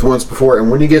drank with once before, and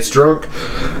when he gets drunk,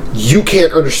 you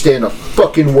can't understand a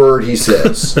fucking word he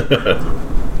says.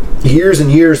 Years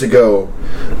and years ago,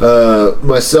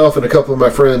 myself and a couple of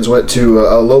my friends went to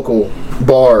a local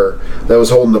bar that was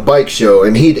holding a bike show,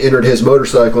 and he'd entered his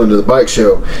motorcycle into the bike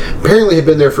show. Apparently had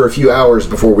been there for a few hours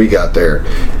before we got there.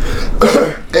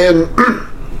 And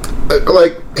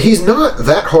like, he's not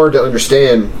that hard to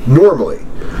understand normally.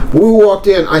 When we walked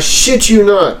in, I shit you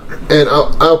not, and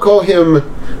I'll call him,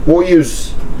 we'll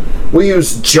use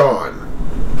John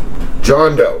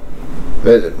Doe.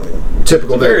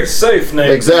 Typical name. Very safe name.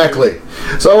 Exactly.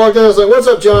 So I walked in, I was like, "What's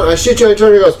up, John?" I shit you, and he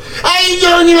turned and goes, "How you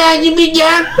doing tonight, you big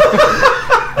John?"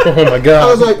 Oh my god. I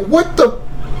was like, "What the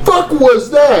fuck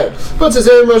was that?" Puts his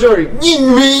hand on my shoulder. "You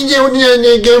mean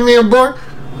you give me a bar?"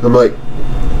 I'm like,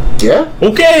 "Yeah,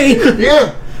 Okay.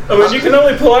 yeah." I mean, you can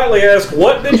only politely ask,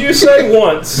 "What did you say?"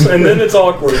 once, and then it's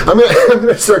awkward. I'm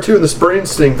gonna start doing the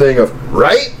Springsteen thing of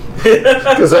right,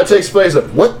 because that takes place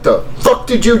of what the fuck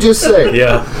did you just say?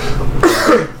 Yeah.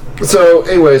 So,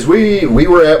 anyways, we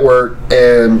were at work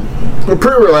and a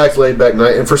pretty relaxed, laid back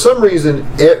night, and for some reason,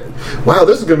 wow,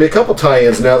 this is going to be a couple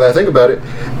tie-ins now that I think about it.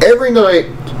 Every night,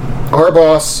 our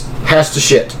boss has to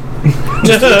shit.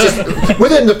 just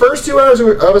within the first 2 hours of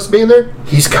us being there,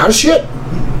 he's got to shit.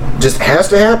 Just has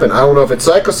to happen. I don't know if it's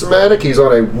psychosomatic, he's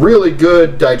on a really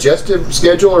good digestive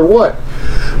schedule or what,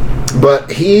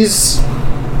 but he's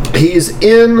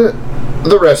in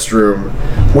the restroom,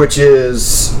 which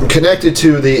is connected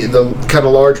to the kind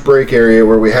of large break area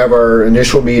where we have our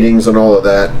initial meetings and all of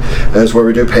that. That's where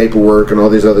we do paperwork and all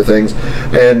these other things.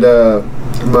 And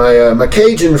my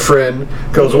Cajun friend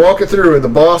goes walking through, and the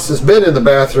boss has been in the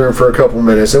bathroom for a couple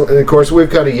minutes. And of course,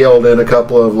 we've kind of yelled in a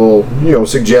couple of little,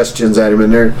 suggestions at him in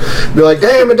there. Be like,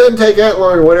 "Damn, it doesn't take that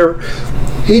long," or whatever.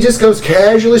 He just goes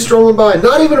casually strolling by,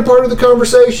 not even a part of the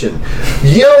conversation.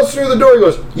 Yells through the door. He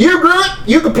goes, "You grunt,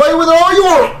 you can play with it all you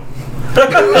want."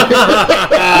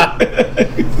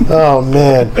 Oh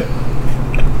man.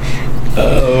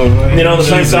 Oh man. You know, the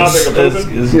same topic of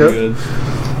pooping. Is Yep. good.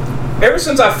 Ever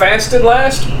since I fasted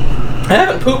last, I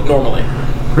haven't pooped normally.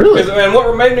 Really? And what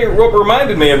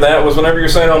reminded me of that was whenever you're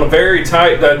saying on a very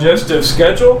tight digestive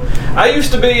schedule, I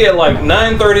used to be at like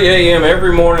 9:30 a.m.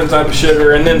 every morning type of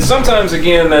shitter, and then sometimes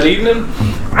again that evening.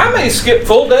 I may skip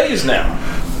full days now.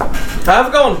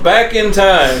 I've gone back in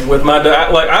time with my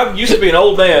diet. Like, I used to be an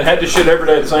old man, had to shit every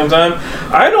day at the same time.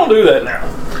 I don't do that now.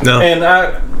 No. And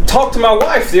I talked to my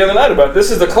wife the other night about it. This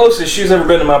is the closest she's ever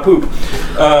been to my poop.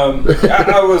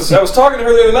 I was talking to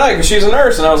her the other night because she's a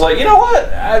nurse, and I was like, you know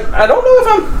what? I don't know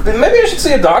if maybe I should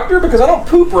see a doctor because I don't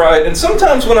poop right. And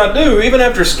sometimes when I do, even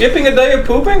after skipping a day of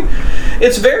pooping,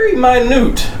 it's very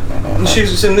minute. And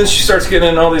then she starts getting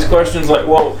into all these questions like,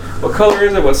 well, what color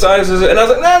is it? What size is it? And I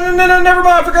was like, no, never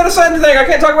mind. I forgot to say anything. I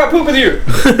can't talk about poop with you.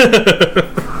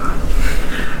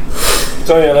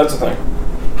 So yeah, that's the thing.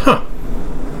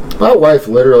 My wife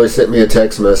literally sent me a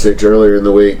text message earlier in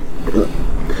the week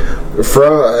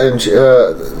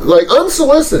like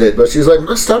unsolicited, but she's like,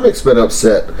 my stomach's been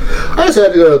upset. I just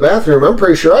had to go to the bathroom. I'm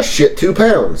pretty sure I shit 2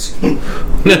 pounds. I'm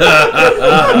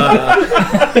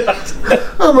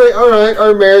like, all right,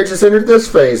 our marriage has entered this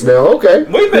phase now. Okay.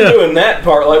 We've been doing that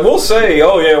part. Like, we'll say,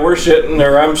 oh yeah, we're shitting,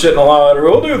 or I'm shitting a lot, or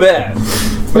we'll do that.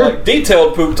 But like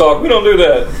detailed poop talk, we don't do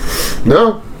that.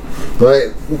 No.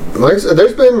 Like I said,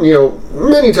 there's been,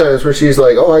 many times where she's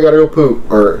like, oh, I gotta go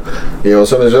poop. Or,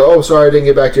 somebody says, oh, sorry, I didn't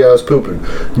get back to you, I was pooping.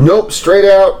 Nope, straight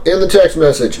out in the text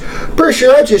message. Pretty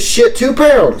sure I just shit 2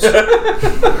 pounds.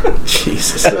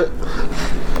 Jesus.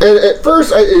 And at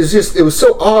first, it was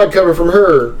so odd coming from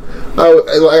her.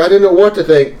 I didn't know what to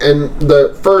think. And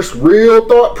the first real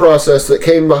thought process that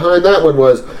came behind that one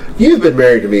was, you've been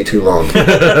married to me too long.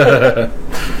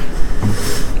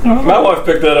 My wife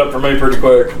picked that up for me pretty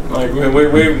quick. Like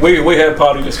we had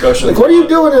potty discussions. Like, what are you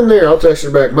doing in there? I'll text her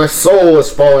back. My soul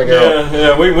is falling out.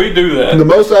 Yeah, we do that. And the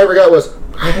most I ever got was,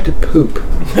 I had to poop.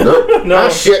 Nope, No. I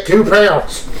shit 2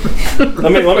 pounds.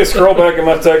 Let me scroll back in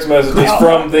my text messages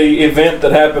from the event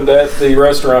that happened at the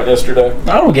restaurant yesterday.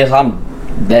 I don't guess I'm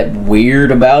that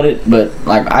weird about it, but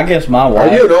like I guess my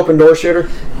wife. Are you an open door shitter?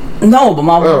 No, but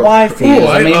my wife is. Ooh,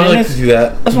 I mean, like to do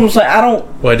that. That's what I'm saying. I don't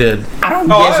Well, I did. guess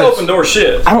I open door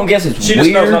shit. I don't guess it's She weird.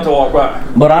 just knows not to walk by.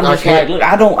 But I'm just like, can't. look,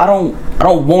 I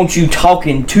don't want you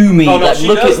talking to me. Oh, no, like, she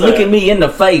look does at that. me in the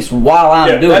face while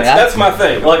I'm doing it. That's my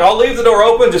thing. Like, I'll leave the door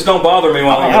open, just don't bother me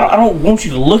while I'm I don't want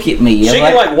you to look at me. She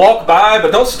can like walk by,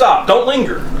 but don't stop. Don't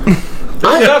linger.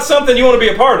 It's not something you want to be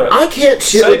a part of. I can't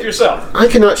shit. Save yourself. I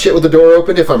cannot shit with the door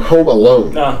open if I'm home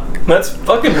alone. No, that's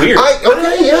fucking weird. I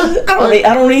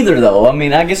don't either though. I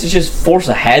mean, I guess it's just force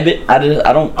of habit. I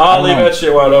don't. I'll leave that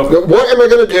shit wide open. What am I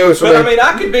going to do? But I mean,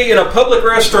 I could be in a public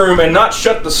restroom and not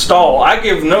shut the stall. I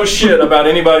give no shit about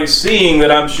anybody seeing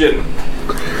that I'm shitting.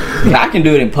 I can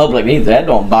do it in public either. That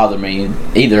don't bother me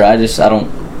either. I don't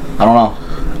know.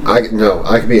 I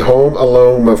can be home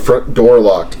alone, my front door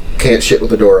locked. Can't shit with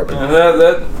the door open.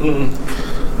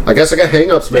 I guess I got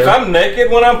hang-ups, man. If I'm naked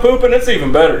when I'm pooping, it's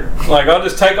even better. Like, I'll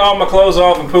just take all my clothes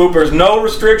off and poop. There's no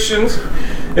restrictions.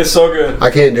 It's so good. I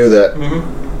can't do that.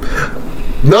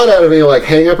 Not out of any like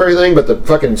hang-up or anything, but the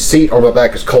fucking seat on my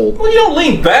back is cold. Well, you don't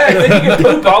lean back. Then you can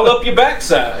poop all up your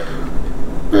backside.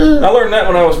 I learned that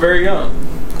when I was very young.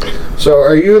 So,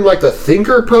 are you in like the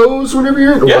thinker pose whenever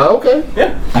you're in? Yeah. Wow, okay.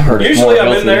 Yeah. I heard Usually it's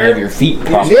more I'm in healthy to there. have your feet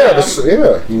propped. Yeah,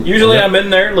 Yeah, Usually I'm in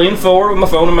there, lean forward with my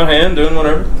phone in my hand, doing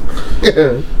whatever.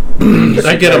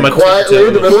 I get on my quietly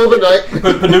in the middle of the night.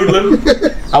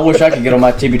 Panoodling. I wish I could get on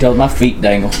my tippy toes. My feet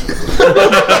dangle.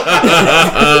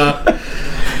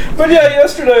 But yeah,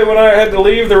 yesterday when I had to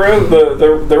leave the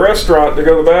restaurant to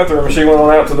go to the bathroom, and she went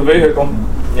on out to the vehicle.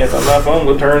 If my phone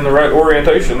would turn the right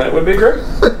orientation, that would be great.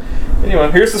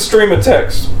 Anyway, here's the stream of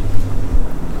text.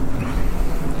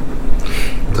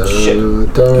 Shit.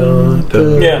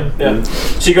 Yeah.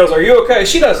 She goes, "Are you okay?"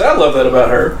 She does. I love that about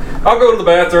her. I'll go to the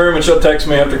bathroom and she'll text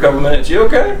me after a couple minutes. "You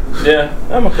okay?" "Yeah,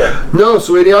 I'm okay." No,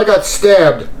 sweetie, I got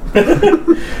stabbed.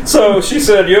 So she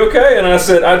said, "You okay?" And I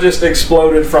said, "I just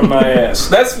exploded from my ass."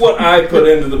 That's what I put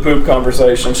into the poop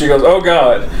conversation. She goes, "Oh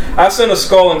God, I sent a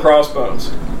skull and crossbones."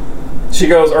 She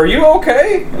goes, "Are you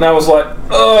okay?" And I was like,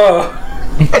 "Ugh."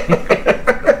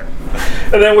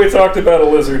 And then we talked about a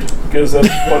lizard, because that's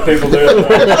what people do. Oh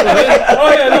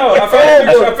yeah, no, I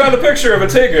found a picture of a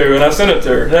tegu and I sent it to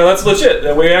her. Yeah, that's legit.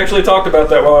 And we actually talked about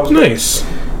that while I was Nice.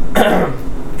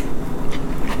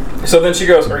 So then she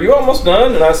goes, "Are you almost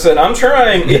done?" And I said, "I'm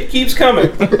trying. It keeps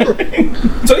coming."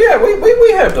 So yeah,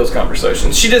 we have those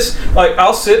conversations. She just, like,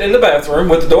 I'll sit in the bathroom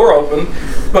with the door open,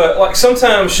 but like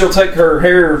sometimes she'll take her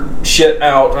hair shit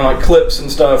out and like clips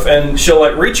and stuff, and she'll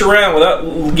like reach around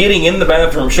without getting in the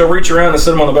bathroom. She'll reach around and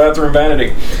sit them on the bathroom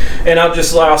vanity, and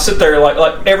I'll sit there like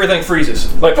everything freezes,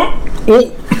 like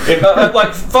whoop.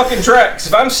 Like fucking tracks.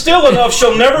 If I'm still enough,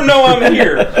 she'll never know I'm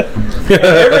here.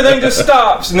 Everything just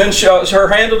stops, and then her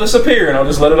hand will disappear, and I'll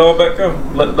just let it all back go.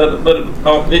 Let it.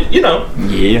 Oh, you know.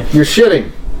 Yeah. You're shitting.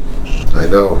 I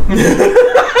know.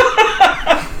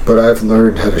 But I've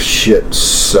learned how to shit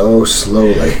so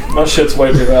slowly My shit's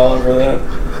way too violent for that.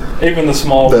 Even the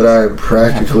small that ones. I am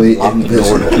practically Lock the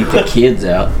door to invisible. keep the kids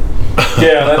out.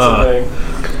 Yeah, that's the thing.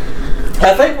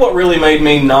 I think what really made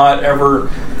me not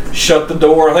ever shut the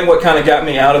door, I think what kind of got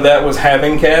me out of that was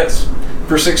having cats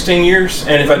for 16 years.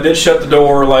 And if I did shut the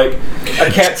door, like, a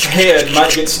cat's head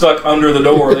might get stuck under the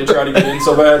door. They try to get in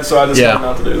so bad, so I decided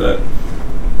not to do that.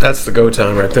 That's the go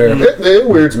time right there. It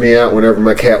weirds me out whenever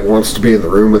my cat wants to be in the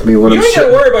room with me when You I'm ain't got to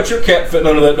shitting. worry about your cat fitting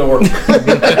under that door.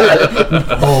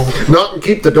 Not and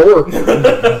keep the door.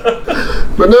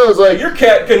 But no, it's like Your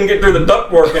cat couldn't get through the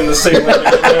ductwork in the ceiling.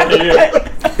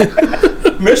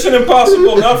 Mission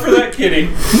impossible, not for that kitty.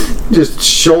 just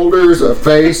shoulders, a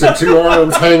face, and 2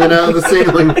 arms hanging out of the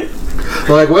ceiling.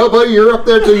 Like, well, buddy, you're up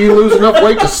there till you lose enough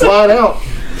weight to slide out.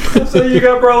 So you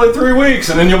got probably 3 weeks,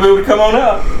 and then you'll be able to come on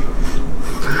out.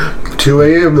 2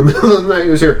 a.m. the middle of the night, he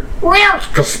was here.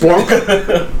 Ka-splunk.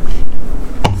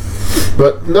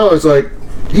 But no, it's like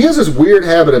he has this weird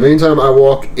habit of anytime I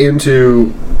walk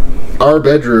into our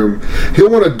bedroom, he'll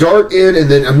want to dart in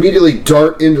and then immediately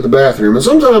dart into the bathroom. And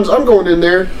sometimes I'm going in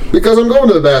there because I'm going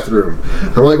to the bathroom.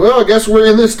 I'm like, well, I guess we're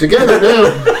in this together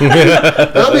now.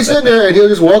 I'll be sitting there and he'll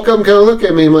just walk up and kind of look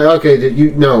at me and I'm like, okay, you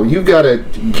got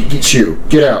to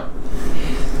get out.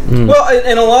 Well,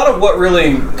 and a lot of what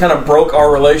really kind of broke our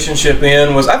relationship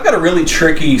in was I've got a really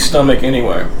tricky stomach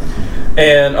anyway.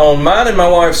 And on mine and my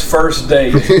wife's first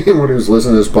date... Anyone who's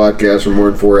listened to this podcast for more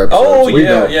than 4 episodes, Oh, we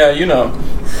know. yeah, you know.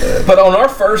 But on our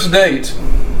first date,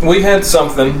 we had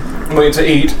something to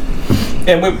eat,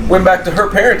 and we went back to her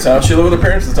parents' house. She lived with her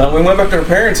parents at the time. We went back to her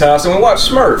parents' house, and we watched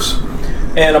Smurfs.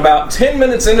 And about 10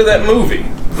 minutes into that movie,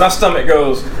 my stomach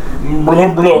goes...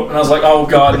 Blah, blah, and I was like, oh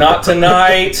God, not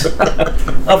tonight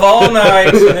of all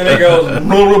nights. And then it goes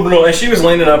blah, blah, blah, and she was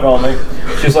leaning up on me.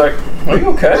 She's like, are you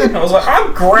okay? And I was like,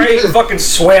 I'm great. Fucking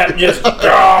sweat, just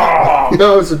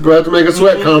No, it's about to make a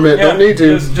sweat comment. yeah, Don't need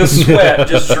to. just sweat,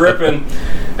 just dripping.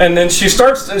 And then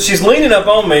she's leaning up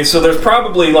on me, so there's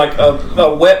probably like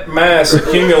a wet mass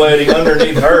accumulating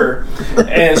underneath her.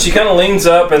 And she kind of leans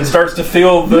up and starts to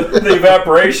feel the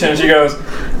evaporation. And she goes,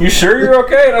 you sure you're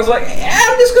okay? And I was like, yeah,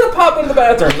 I'm just going to pop in the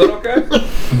bathroom. Is that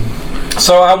okay?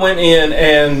 So I went in,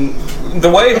 and the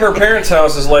way her parents'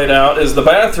 house is laid out is the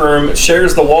bathroom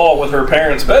shares the wall with her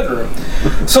parents' bedroom.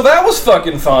 So that was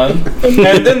fucking fun.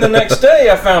 And then the next day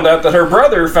I found out that her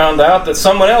brother found out that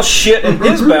someone else shit in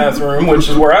his bathroom, which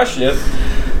is where I shit.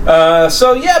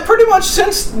 So yeah, pretty much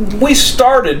since we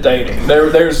started dating,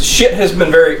 there's shit has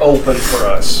been very open for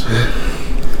us.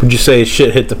 Would you say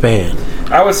shit hit the fan?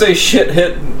 I would say shit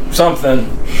hit something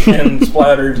and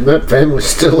splattered. That family's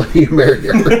still you married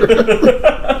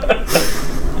her.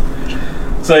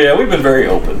 So yeah, we've been very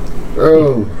open.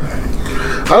 Oh.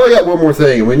 I only got one more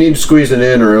thing, and we need to squeeze it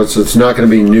in, or else it's not going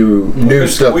to be new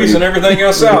stuff. Squeezing everything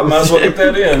else out, might as well get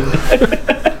that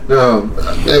in. No,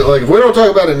 like if we don't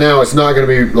talk about it now, it's not going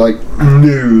to be like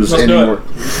news Let's anymore. do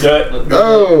it.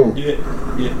 Oh. Yeah.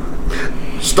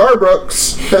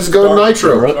 Starbucks has gone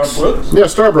nitro. Starbucks? Yeah,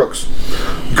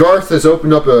 Starbucks. Garth has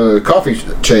opened up a coffee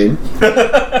chain.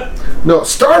 No,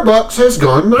 Starbucks has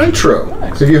gone nitro.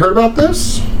 Nice. Have you heard about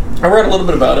this? I read a little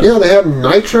bit about it. Yeah, they have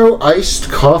nitro iced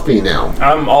coffee now.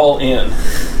 I'm all in.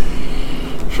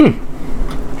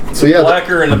 So yeah, The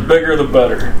blacker and the bigger the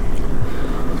better.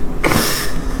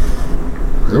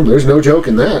 well, there's no joke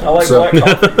in that. I like So- black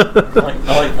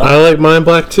coffee. I like mine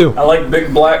black too. I like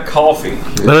big black coffee.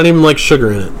 I don't even like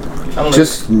sugar in it. I don't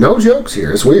Just no jokes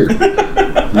here. It's weird.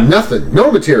 Nothing. No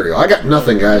material. I got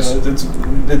nothing, guys. know.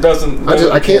 It doesn't.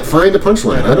 I can't find a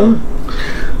punchline. I don't.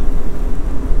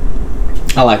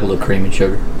 I like a little cream and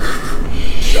sugar.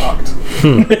 Shocked.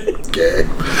 Gag.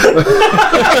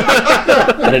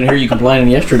 I didn't hear you complaining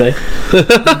yesterday.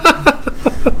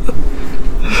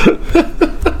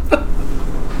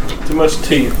 Too much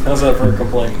teeth. How's that for a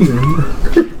complaint?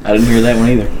 I didn't hear that one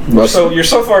either. So you're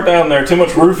so far down there. Too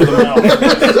much roof of the mouth.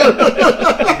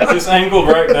 Just angled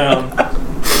right down.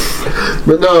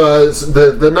 But no,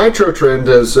 the nitro trend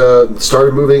has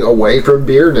started moving away from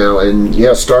beer now, and yeah,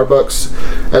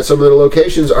 Starbucks at some of the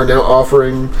locations are now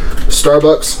offering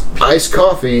Starbucks iced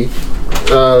coffee,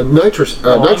 nitrogen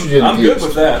I'm good infused.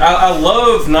 with that. I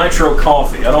love nitro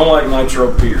coffee. I don't like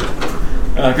nitro beer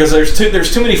because there's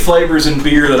too many flavors in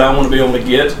beer that I want to be able to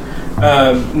get.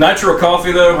 Nitro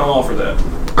coffee though, I'm all for that.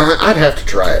 I'd have to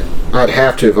try it. I'd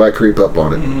have to if I creep up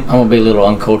on it. I'm gonna be a little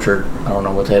uncultured. I don't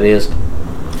know what that is.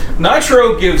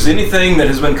 Nitro gives anything that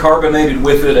has been carbonated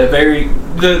with it a very...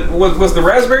 Was the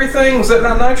raspberry thing, was that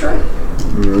not nitro? I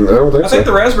don't think I so. think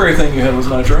the raspberry thing you had was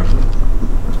nitro.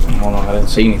 I don't know. I didn't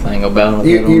see anything about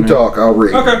it. You talk, I'll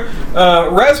read. Okay.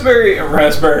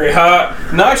 Raspberry high.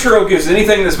 Nitro gives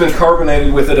anything that's been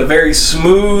carbonated with it a very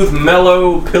smooth,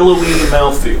 mellow, pillowy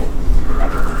mouthfeel.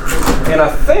 And I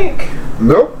think...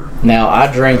 Nope. Now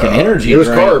I drink an energy It was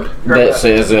drink carb. that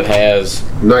says it has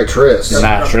Nitrous.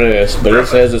 nitrous, but it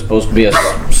says it's supposed to be a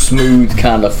smooth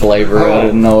kind of flavor. I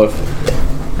didn't know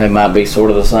if it might be sort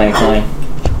of the same thing.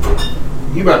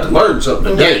 You about to learn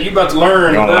something Yeah, today. you about to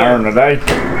learn. Gonna learn today.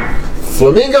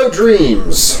 Flamingo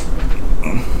Dreams.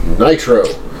 Nitro.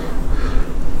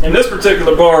 In this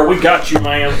particular bar, we got you,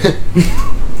 man.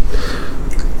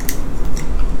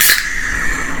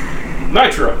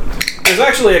 Nitro. There's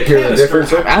actually a Hear the canister.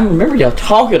 difference? I remember y'all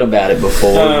talking about it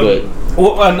before, but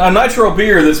Well, a nitro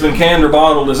beer that's been canned or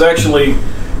bottled is actually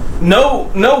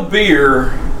no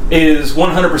beer is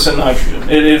 100% nitrogen.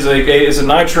 It is a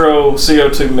nitro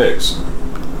CO2 mix.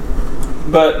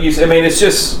 But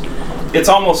it's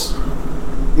almost.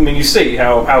 I mean, you see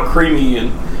how creamy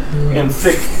and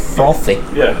thick. frothy.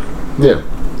 Yeah. Yeah.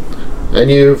 And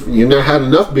you've now had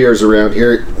enough beers around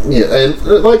here, yeah, and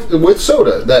like with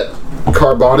soda, that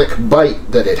carbonic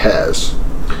bite that it has.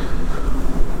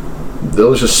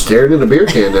 Those just staring at a beer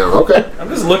can now. Okay. I'm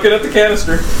just looking at the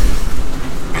canister.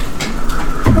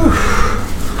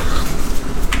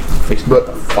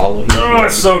 But follow him. Oh,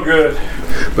 it's so good.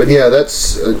 But yeah,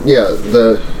 that's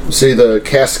the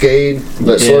cascade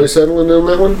that's slowly settling on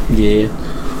that one. Yeah.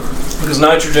 Because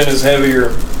nitrogen is heavier.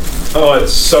 Oh,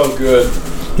 it's so good.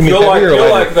 You mean You'll heavier or lighter?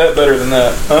 like that better than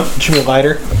that, huh? Don't you mean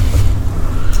lighter?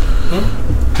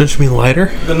 Don't you mean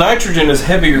lighter? The nitrogen is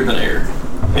heavier than air.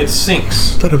 It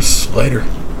sinks. I thought it was lighter.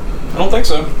 I don't think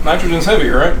so. Nitrogen's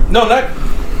heavier, right? No.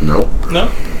 No.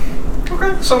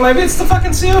 Okay, so maybe it's the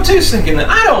fucking CO2 sinking it.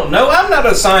 I don't know. I'm not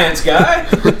a science guy.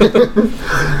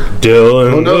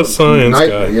 Dylan, Oh, no. the science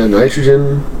guy. Yeah,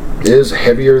 nitrogen is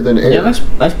heavier than air. Yeah,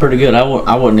 that's pretty good. I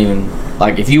wouldn't even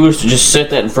like if you was to just set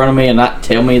that in front of me and not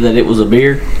tell me that it was a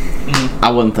beer. I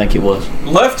wouldn't think it was.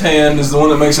 Left Hand is the one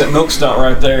that makes that milk stout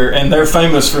right there, and they're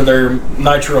famous for their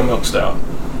nitro milk stout.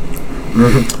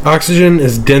 Oxygen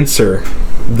is denser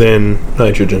than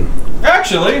nitrogen.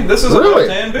 Actually, this is Really? a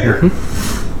Left Hand beer.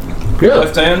 Yeah.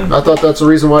 Left Hand. I thought that's the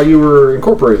reason why you were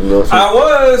incorporating those. I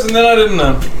was, and then I didn't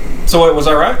know. So wait, was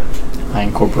I right? I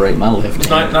incorporate my left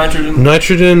hand. Nitrogen.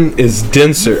 Nitrogen is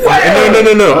denser.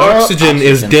 No. Oxygen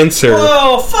is denser.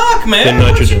 Oh fuck, man! Than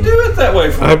What'd you nitrogen. do it that way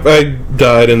for? I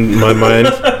died in my mind.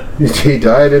 He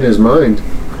died in his mind.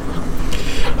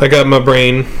 I got my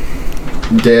brain.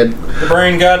 Dead. The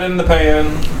brain got in the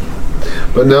pan.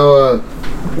 But no,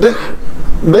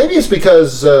 maybe it's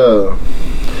because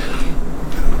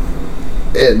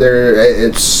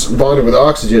it's bonded with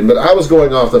oxygen, but I was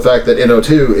going off the fact that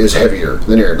NO2 is heavier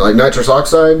than air. Like nitrous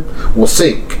oxide will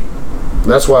sink.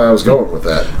 That's why I was going with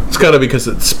that. It's got to be because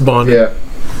it's bonded. Yeah.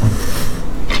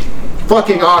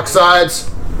 Fucking oxides.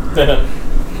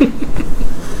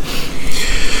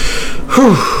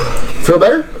 Feel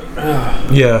better?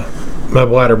 Yeah. My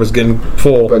bladder was getting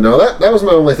full. But no, that was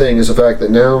my only thing, is the fact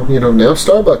that now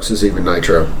Starbucks is even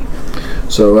nitro.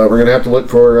 So we're going to have to look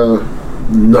for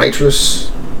nitrous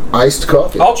iced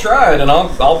coffee. I'll try it, and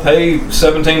I'll pay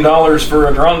 $17 for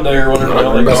a grande or whatever the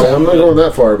hell they call I'm not going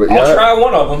that far, but I'll yeah. try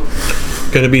one of them.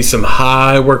 Gonna be some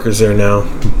high workers there now.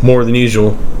 More than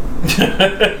usual.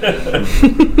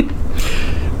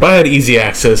 But I had easy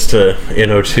access to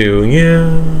NO2.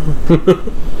 Yeah.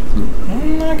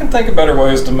 I can think of better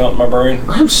ways to melt my brain.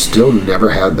 I've still never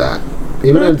had that.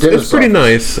 Even in It's pretty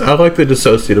nice. I like the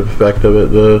dissociative effect of it.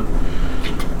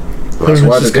 That's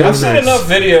why It's the just I've seen nice. enough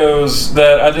videos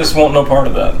that I just want no part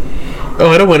of that. Oh,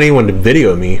 I don't want anyone to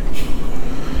video me.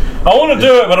 I want to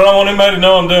do it, but I don't want anybody to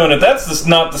know I'm doing it. That's just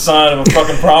not the sign of a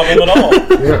fucking problem at all.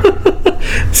 Yeah.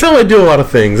 That's how I do a lot of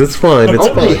things. It's fine. It's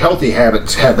Only fine. healthy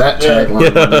habits have that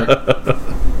tagline on there.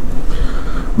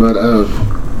 But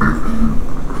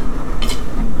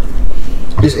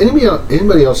is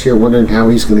anybody else here wondering how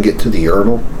he's going to get to the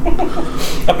urinal?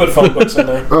 I put phone books in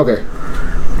there. Okay.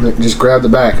 Just grab the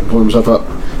back and pull himself up.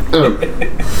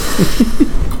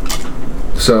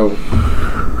 So,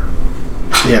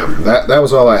 yeah, that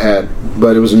was all I had.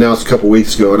 But it was announced a couple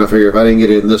weeks ago, and I figure if I didn't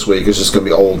get it in this week, it's just going to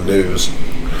be old news.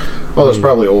 Well, it's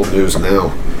probably old news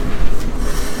now.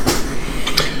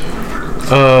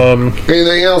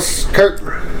 Anything else, Kurt?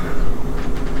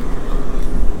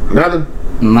 Nothing?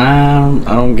 Nah,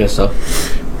 I don't guess so.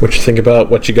 What you think about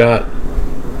what you got?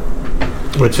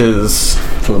 Which is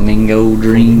Flamingo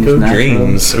Dreams. Go Nitro.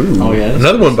 Dreams. Ooh. Oh yeah,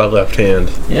 Another one by Left Hand.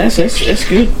 Yes, that's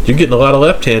good. You're getting a lot of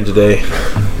left hand today.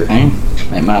 Hey,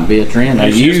 that might be a trend. I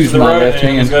He's used use to the my right left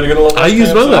hand. He's got to get a little I use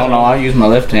left my hand left. Oh no, I use my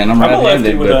left hand. I'm I'm a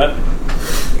lefty right-handed, with but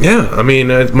that. Yeah, I mean,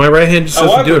 my right hand just I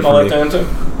doesn't wipe do it with my for left me. hand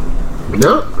too.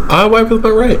 No. I wipe with my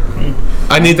right.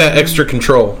 I need that extra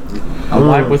control. I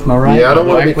wipe with my right. Yeah, I don't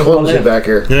want to be wipe with my clumsy left. back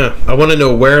here. Yeah, I want to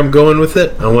know where I'm going with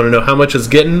it. I want to know how much it's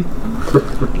getting.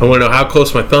 I want to know how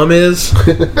close my thumb is.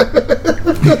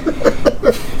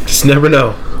 Just never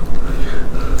know.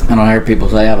 I don't hear people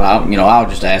say, I'll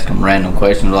just ask them random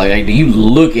questions like, hey, do you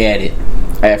look at it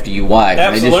after you wipe.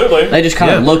 Absolutely. They just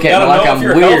kind of Yeah. look at Gotta me like know I'm if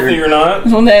you're weird. healthy or not.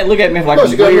 So they look at me like Plus,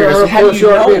 I'm you gotta weird. know I said, how close you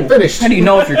are to being finished. How do you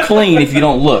know if you're clean if you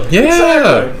don't look? Yeah.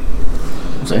 Exactly.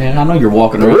 I said, "Hey, I know you're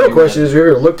walking The around. real here question is, have you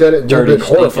ever looked at it and you've dirty, been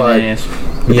horrified?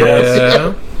 stinking ass."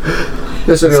 Yeah.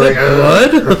 This is like,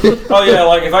 Blood? Oh yeah,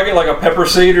 like if I get like a pepper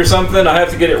seed or something, I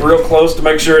have to get it real close to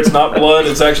make sure it's not blood.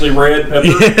 It's actually red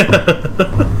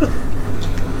pepper.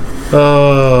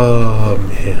 Oh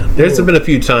man, there's been a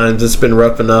few times it's been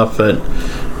rough enough and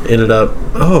ended up.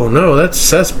 Oh no,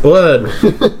 that's blood,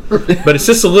 but it's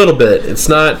just a little bit. It's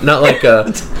not like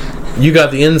a you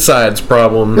got the insides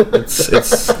problem. It's you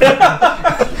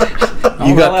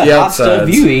got the hot stuff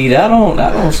outsides. you eat. I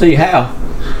don't see how.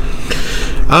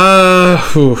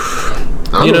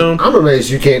 I'm amazed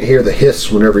you can't hear the hiss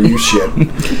whenever you shit.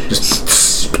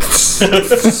 Just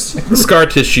scar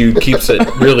tissue keeps it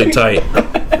really tight.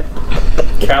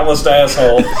 Calloused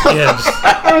asshole. Yeah,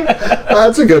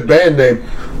 that's a good band name.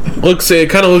 it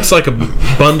kind of looks like a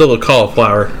bundle of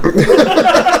cauliflower.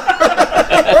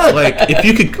 Like if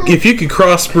you could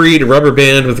crossbreed a rubber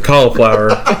band with a cauliflower,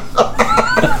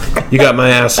 you got my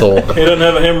asshole. He doesn't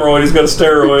have a hemorrhoid. He's got a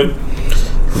steroid.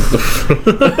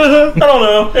 I don't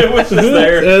know. It was just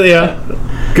there.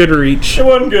 Yeah, good reach. It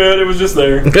wasn't good. It was just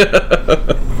there.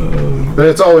 And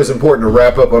it's always important to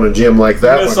wrap up on a gym like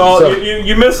that.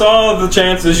 You miss all of the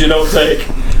chances you don't take.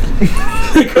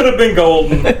 It could have been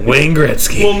golden. Wayne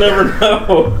Gretzky. We'll never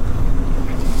know.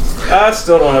 I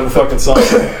still don't have a fucking song.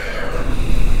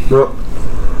 Well,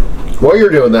 while you're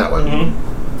doing that one,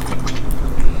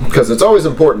 because it's always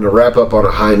important to wrap up on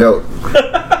a high note.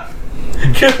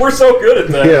 We're so good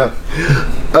at that. Yeah.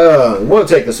 I want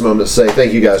to take this moment to say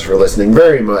thank you guys for listening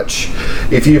very much.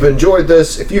 If you've enjoyed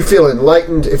this, if you feel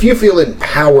enlightened, if you feel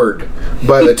empowered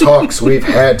by the talks we've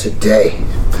had today,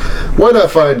 why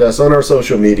not find us on our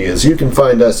social medias? You can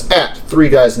find us at Three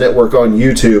Guys Network on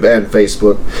YouTube and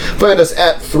Facebook. Find us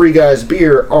at Three Guys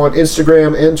Beer on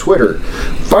Instagram and Twitter.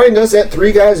 Find us at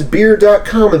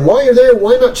threeguysbeer.com. And while you're there,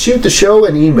 why not shoot the show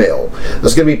an email?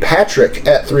 That's going to be Patrick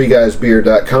at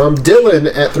threeguysbeer.com, Dylan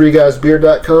at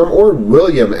threeguysbeer.com, or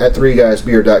William at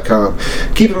threeguysbeer.com.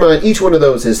 Keep in mind, each one of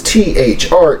those is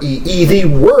THREE, the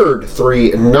word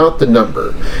 3, not the number.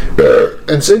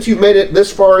 And since you've made it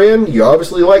this far in, you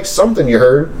obviously like something you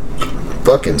heard.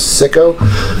 Fucking sicko.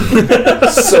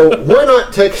 So why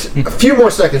not take a few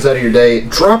more seconds out of your day,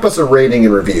 drop us a rating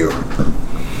and review.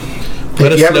 Let If you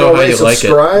us haven't know how already you like it.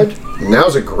 subscribed,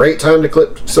 now's a great time to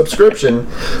click subscription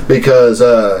because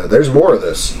there's more of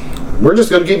this. We're just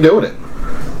going to keep doing it.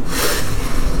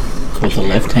 With the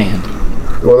left hand.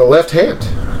 Or the left hand.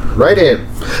 Right hand.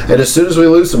 And as soon as we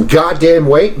lose some goddamn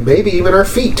weight, maybe even our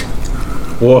feet.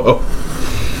 Whoa,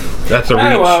 that's a reach.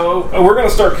 Hey, well, we're going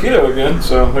to start keto again,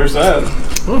 so there's that.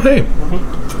 Oh hey,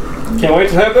 Can't wait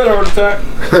to have that heart attack.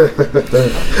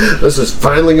 This is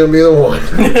finally going to be the one.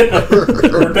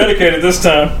 We're dedicated this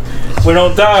time. We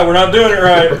don't die. We're not doing it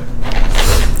right.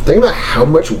 Think about how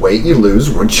much weight you lose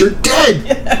once you're dead.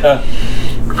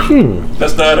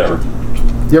 Best diet ever.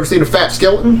 You ever seen a fat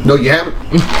skeleton? No, you haven't.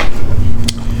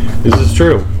 this is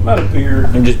true. Not a beer.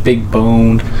 I'm just big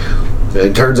boned. And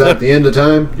it turns out at the end of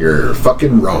time, you're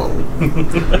fucking wrong.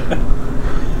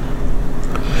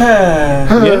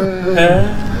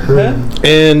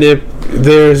 And if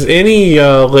there's any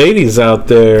ladies out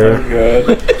there,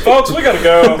 Good. Folks, we gotta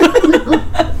go.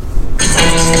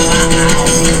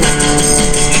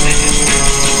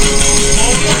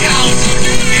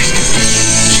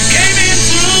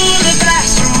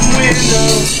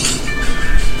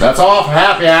 That's all for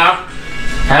happy hour.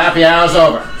 Happy hour's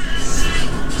over.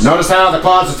 Notice how the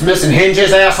closet's missing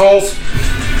hinges, assholes?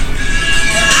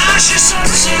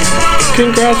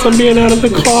 congrats on being out of the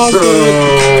closet.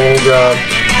 Oh, God.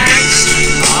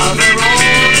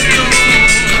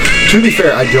 To be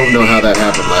fair, I don't know how that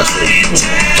happened last week.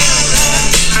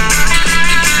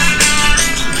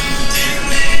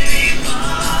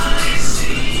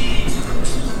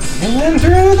 And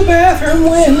through the bathroom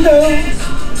window.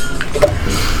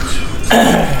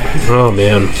 Oh,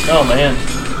 man. Oh, man.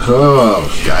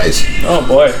 Oh, guys. Oh,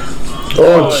 boy.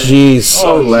 Oh, jeez.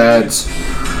 Oh, lads.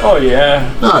 Oh,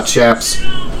 yeah. Ah, chaps.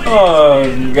 Oh,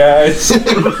 guys.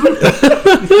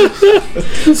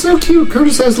 It's so cute.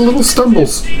 Curtis has little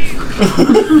stumbles. Who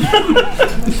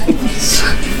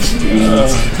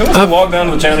wants to walk down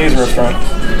to the Chinese restaurant?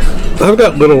 I've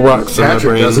got little rocks in my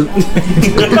Patrick brain. doesn't.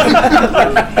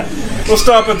 We'll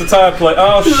stop at the Thai place.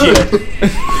 Oh, shit.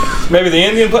 Maybe the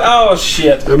Indian place. Oh,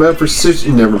 shit. I'm out for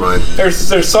sushi. Never mind. There's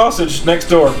sausage next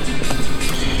door.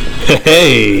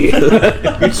 Hey, Right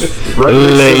next to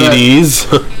ladies.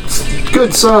 that-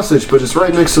 good sausage, but it's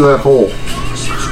right next to that hole.